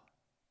call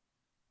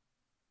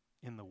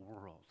in the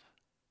world.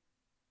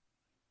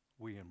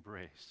 We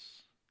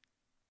embrace.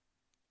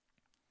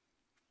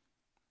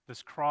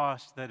 This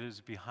cross that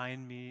is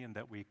behind me and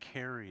that we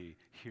carry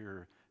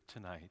here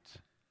tonight,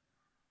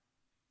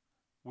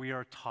 we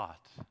are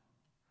taught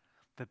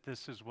that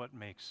this is what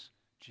makes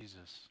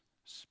Jesus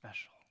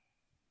special.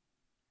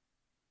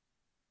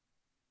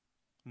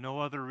 No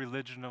other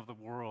religion of the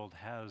world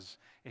has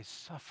a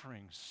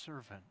suffering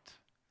servant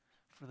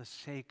for the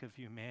sake of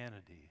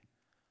humanity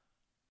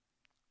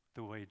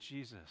the way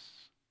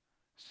Jesus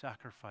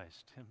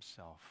sacrificed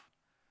himself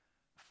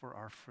for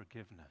our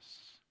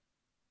forgiveness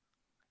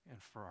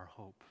and for our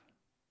hope.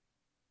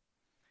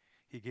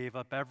 He gave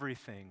up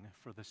everything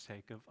for the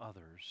sake of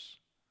others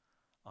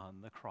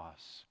on the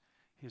cross,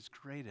 his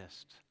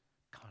greatest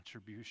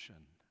contribution.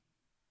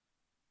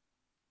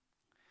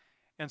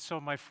 And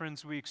so, my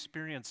friends, we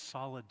experience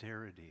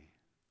solidarity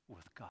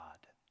with God.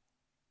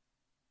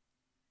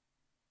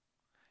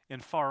 In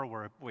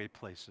faraway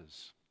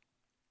places,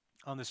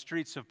 on the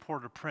streets of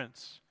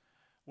Port-au-Prince,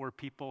 where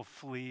people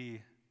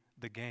flee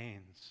the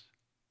Gaines,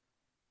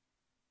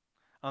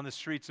 on the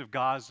streets of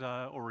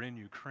Gaza or in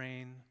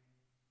Ukraine,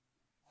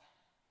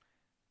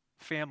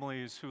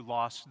 families who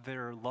lost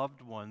their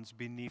loved ones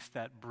beneath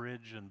that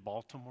bridge in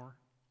Baltimore.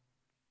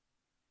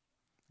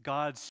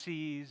 God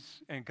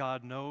sees and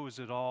God knows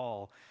it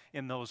all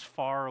in those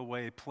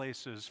faraway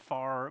places,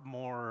 far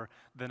more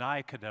than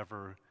I could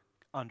ever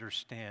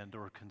understand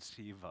or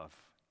conceive of.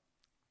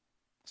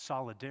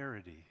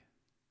 Solidarity.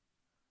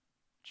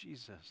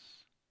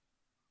 Jesus.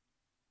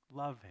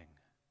 Loving.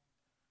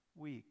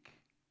 Weak.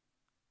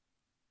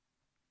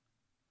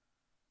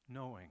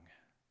 Knowing.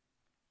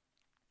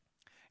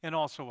 And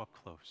also up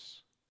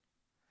close,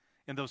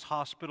 in those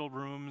hospital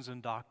rooms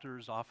and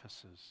doctors'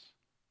 offices.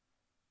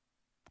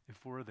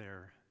 If we're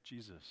there,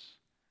 Jesus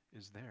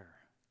is there.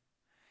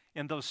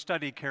 In those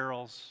study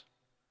carols,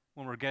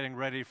 when we're getting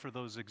ready for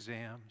those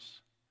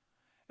exams,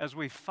 as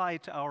we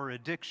fight our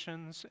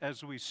addictions,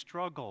 as we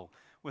struggle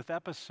with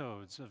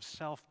episodes of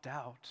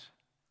self-doubt,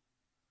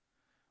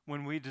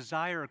 when we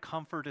desire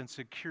comfort and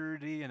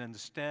security and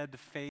instead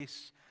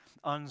face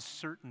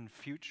uncertain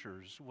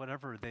futures,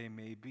 whatever they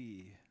may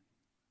be.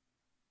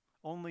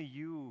 Only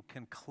you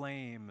can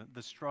claim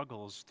the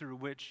struggles through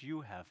which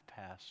you have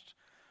passed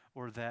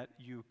or that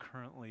you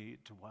currently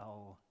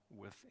dwell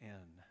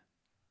within.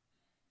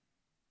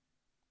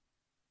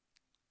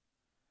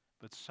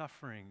 But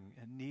suffering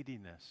and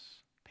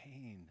neediness,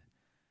 pain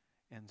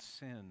and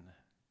sin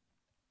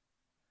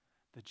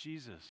that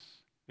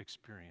Jesus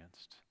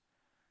experienced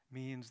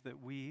means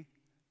that we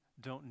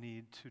don't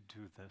need to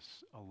do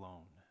this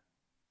alone.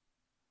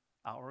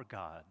 Our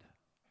God,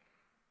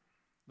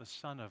 the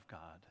Son of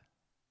God,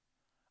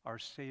 our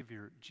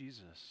Savior,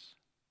 Jesus,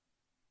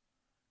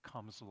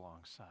 comes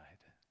alongside.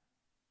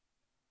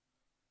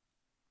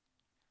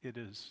 It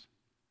is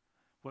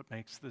what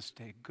makes this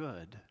day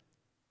good,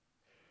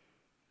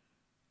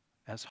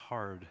 as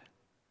hard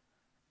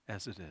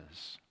as it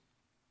is.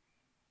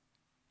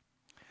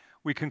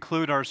 We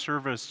conclude our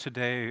service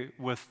today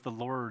with the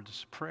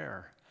Lord's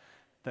Prayer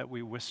that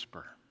we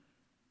whisper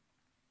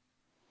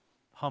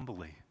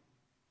humbly,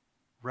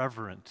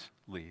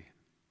 reverently,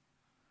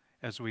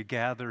 as we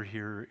gather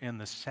here in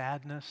the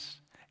sadness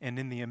and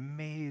in the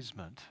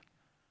amazement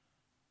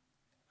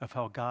of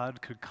how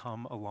God could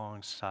come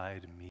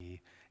alongside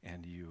me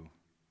and you.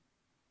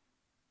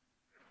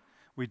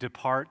 We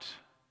depart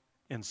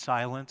in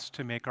silence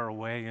to make our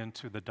way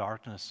into the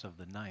darkness of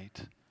the night.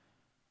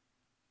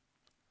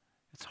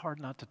 It's hard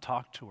not to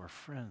talk to our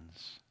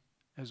friends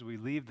as we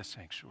leave the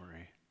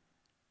sanctuary.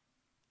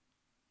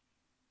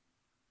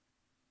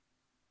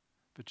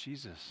 But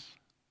Jesus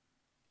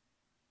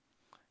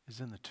is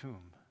in the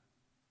tomb.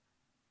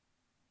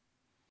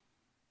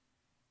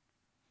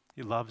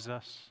 He loves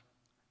us,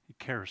 he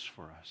cares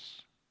for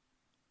us,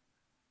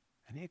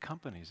 and he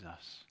accompanies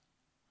us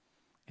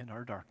in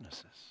our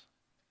darknesses.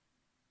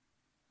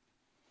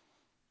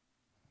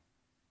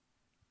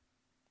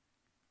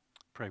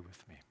 Pray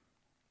with me.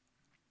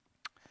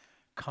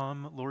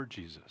 Come, Lord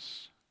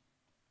Jesus,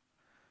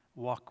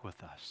 walk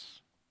with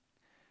us,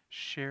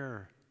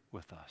 share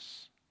with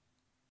us,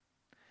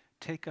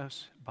 take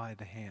us by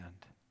the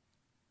hand,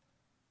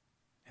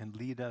 and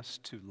lead us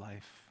to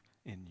life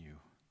in you.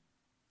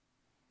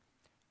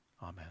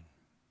 Amen.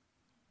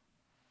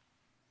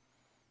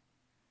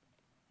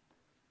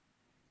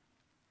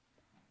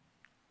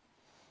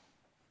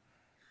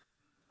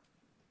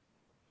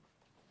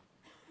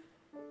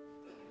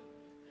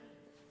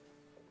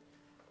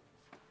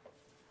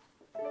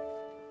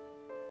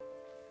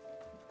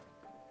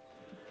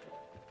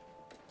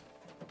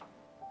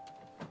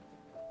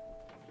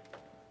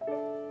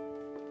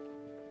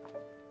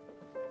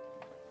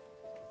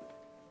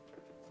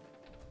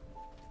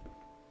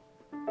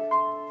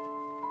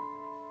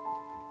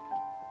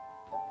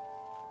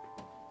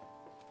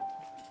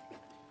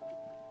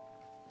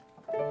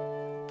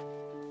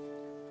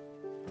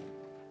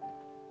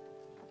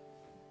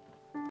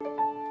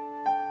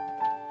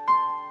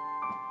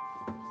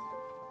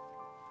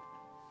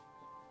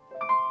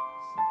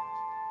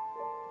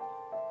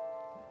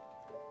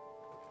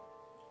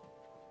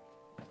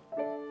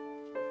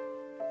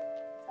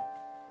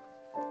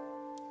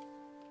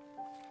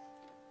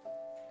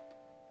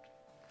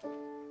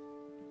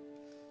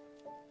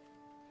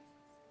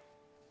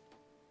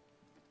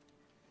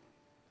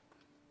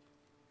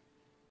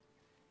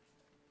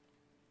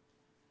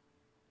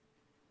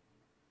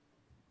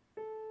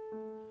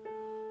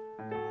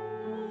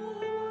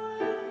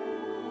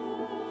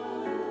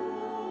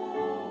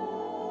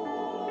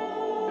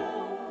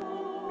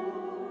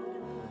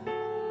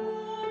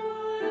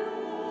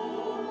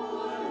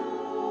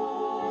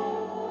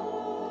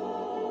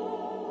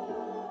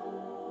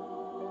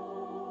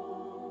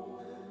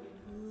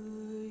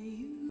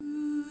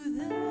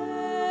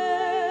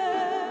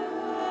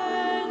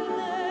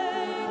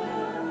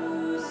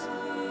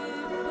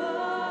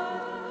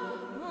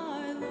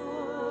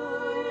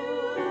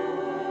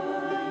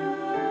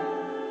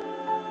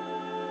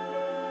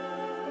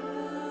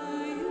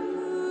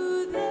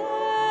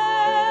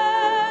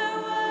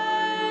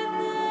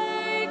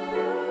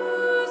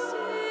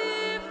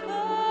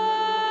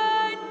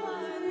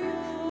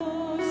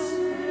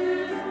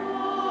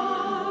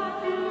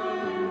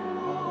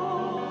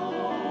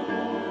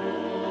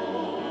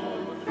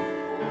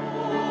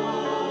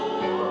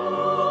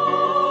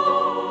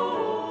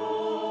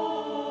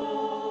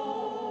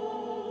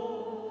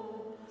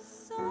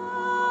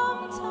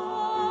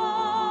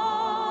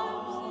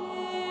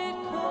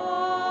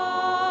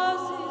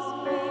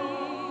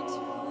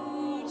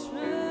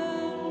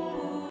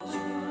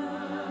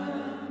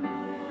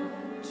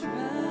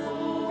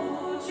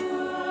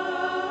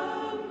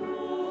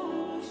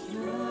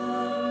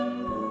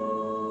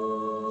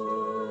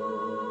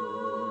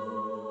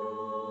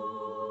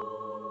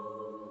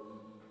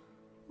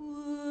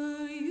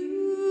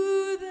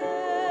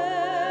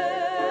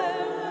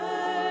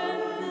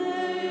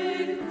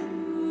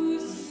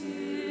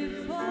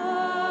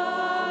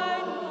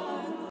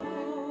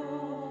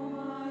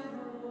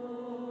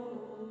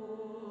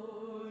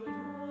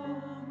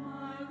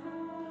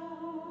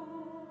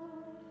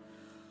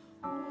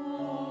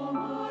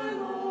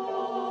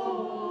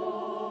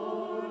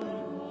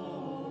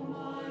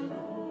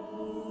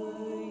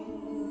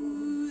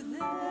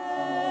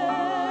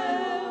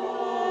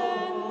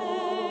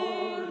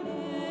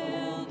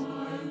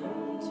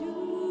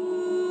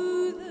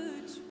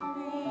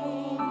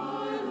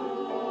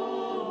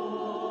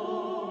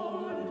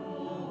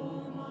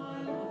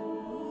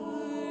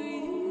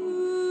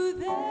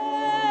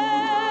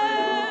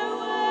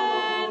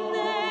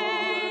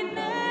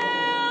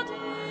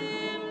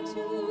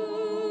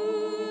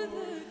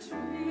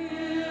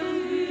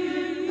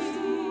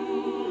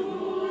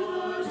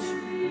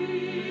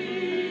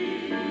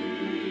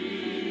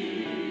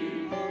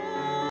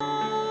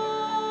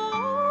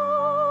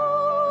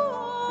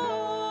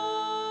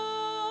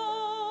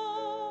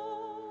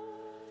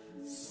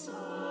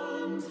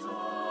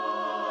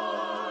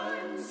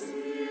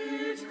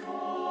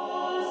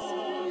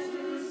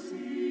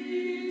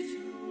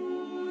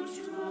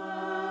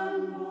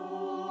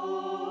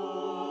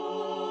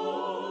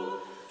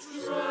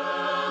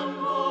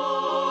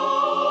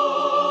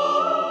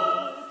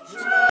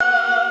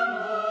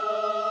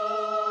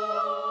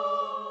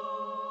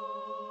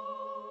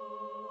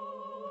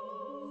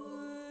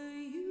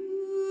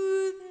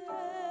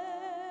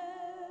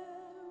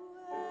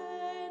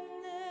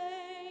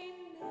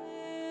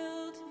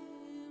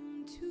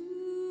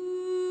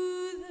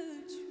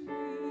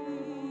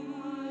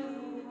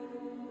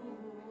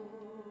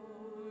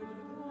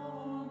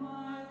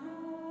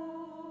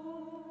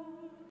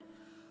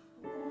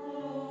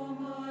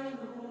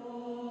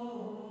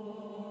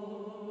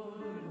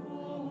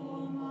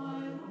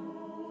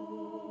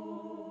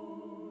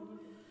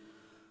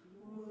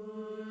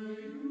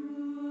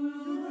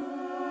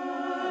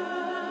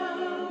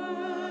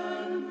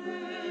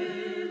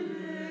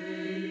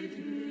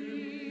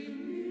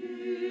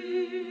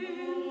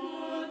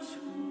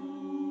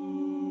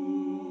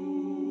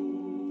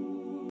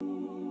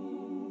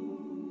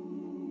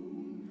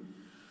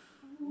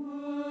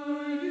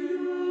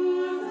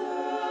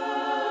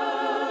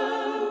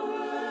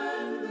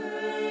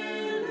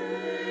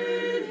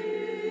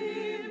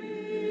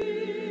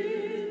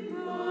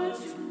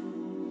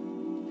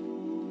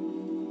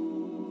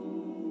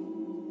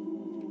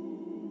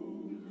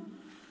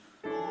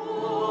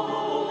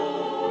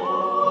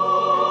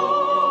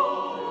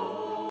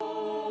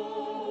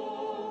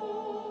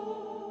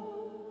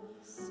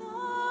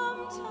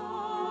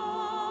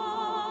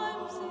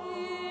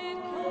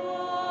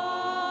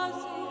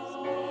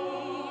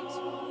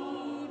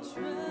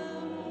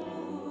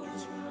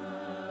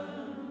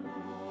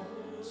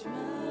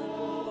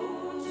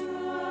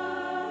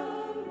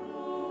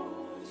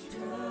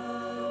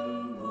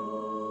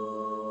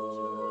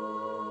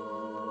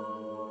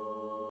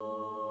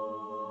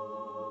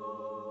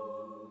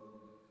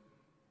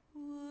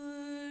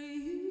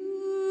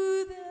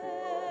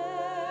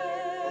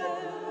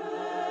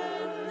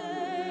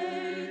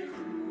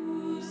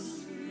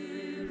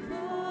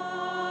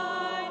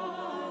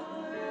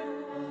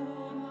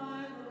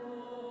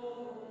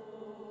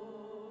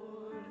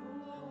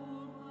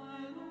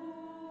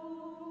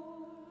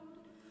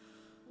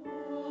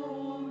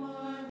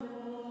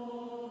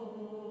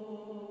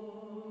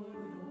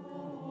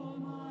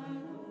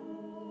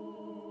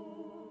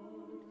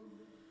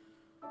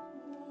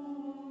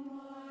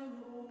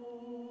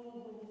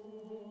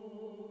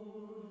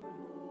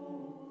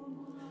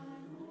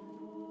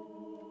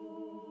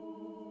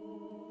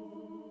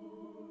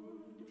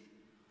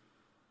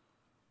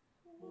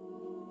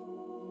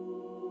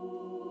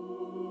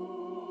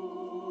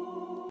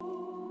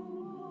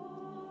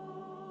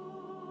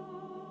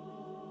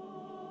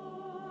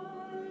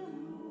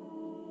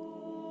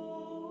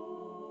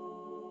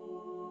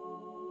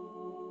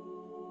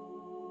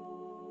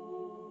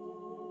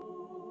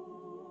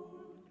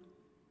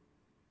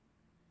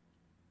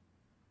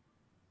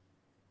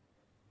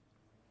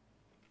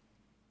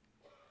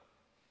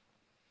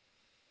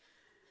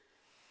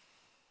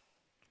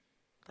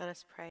 Let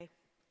us pray.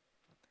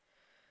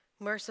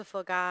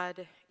 Merciful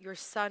God, your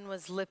Son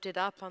was lifted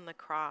up on the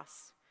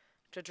cross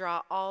to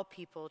draw all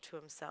people to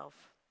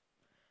himself.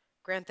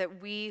 Grant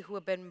that we who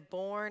have been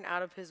born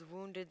out of his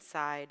wounded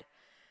side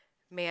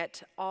may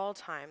at all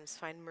times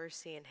find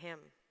mercy in him.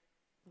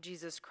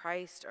 Jesus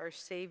Christ, our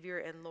Savior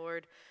and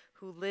Lord,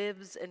 who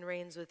lives and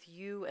reigns with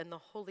you and the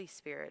Holy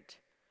Spirit,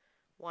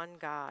 one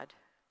God,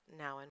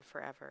 now and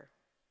forever.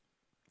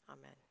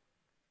 Amen.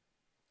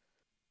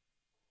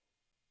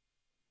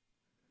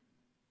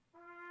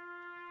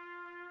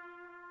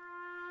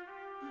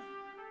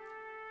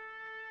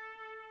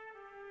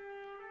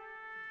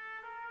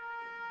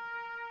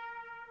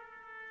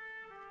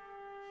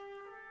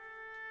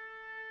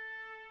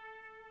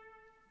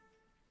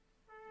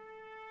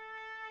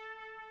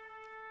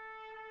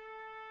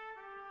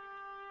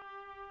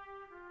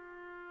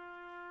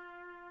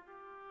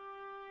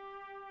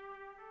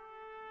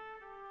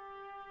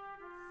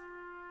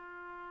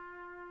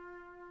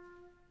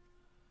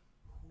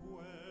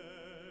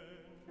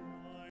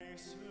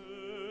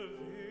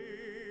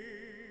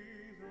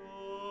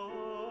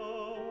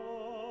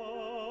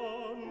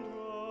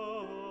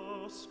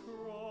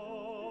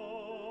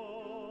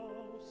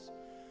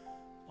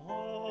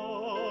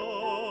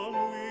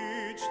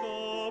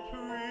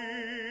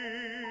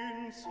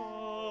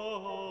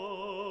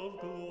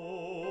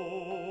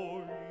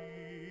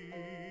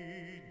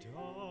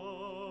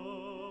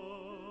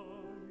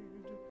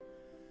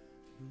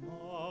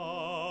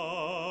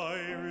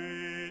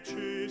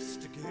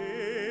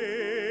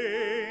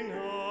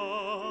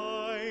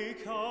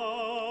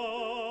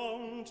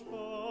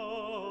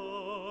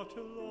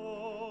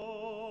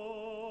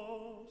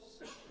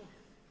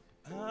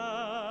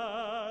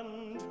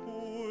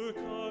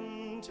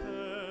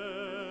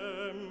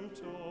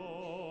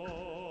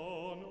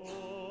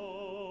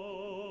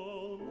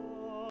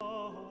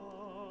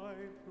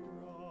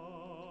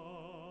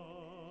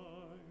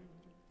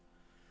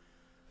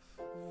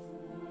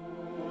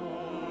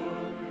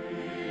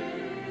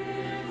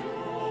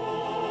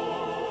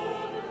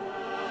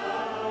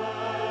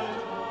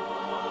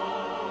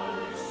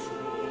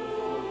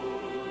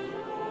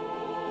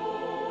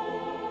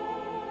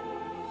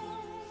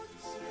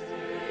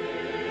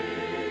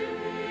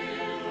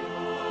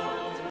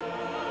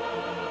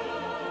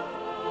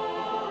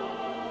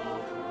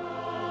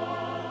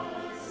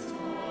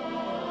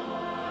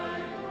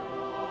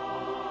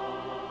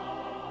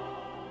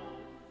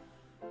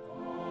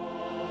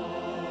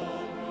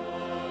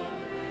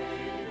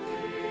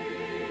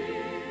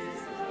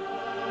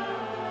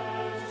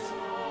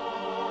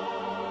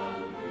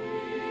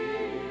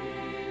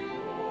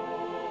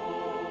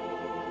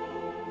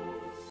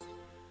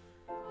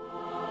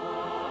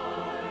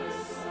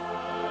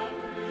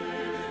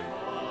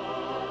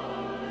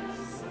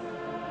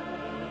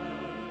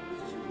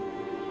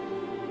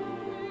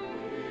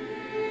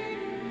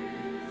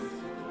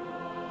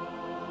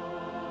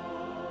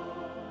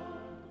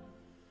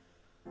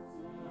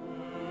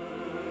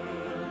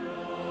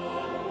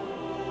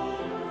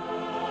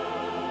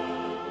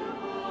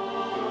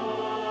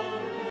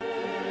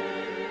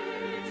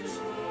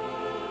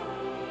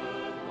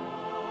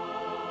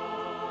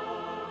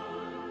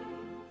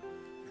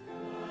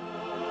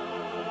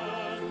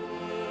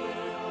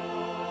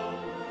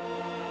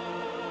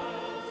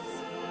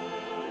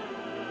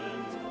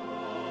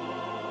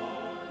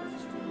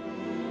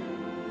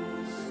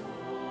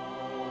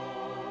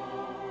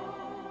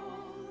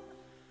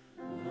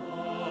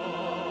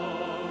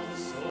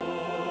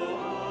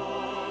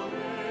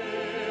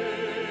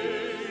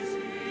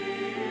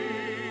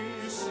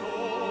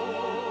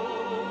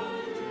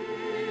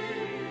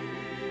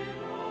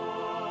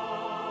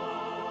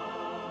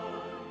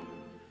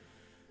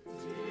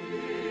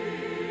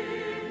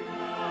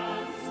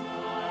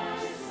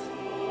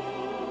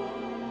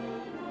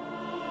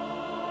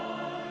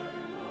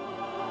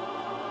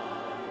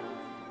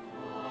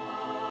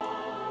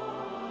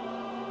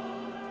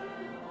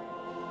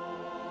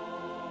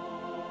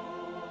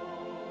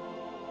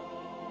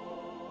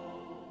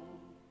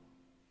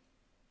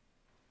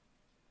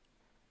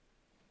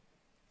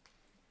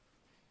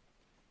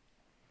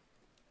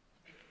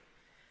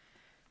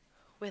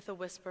 With a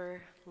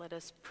whisper, let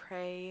us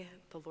pray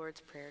the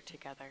Lord's Prayer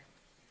together.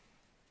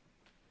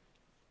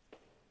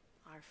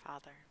 Our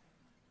Father,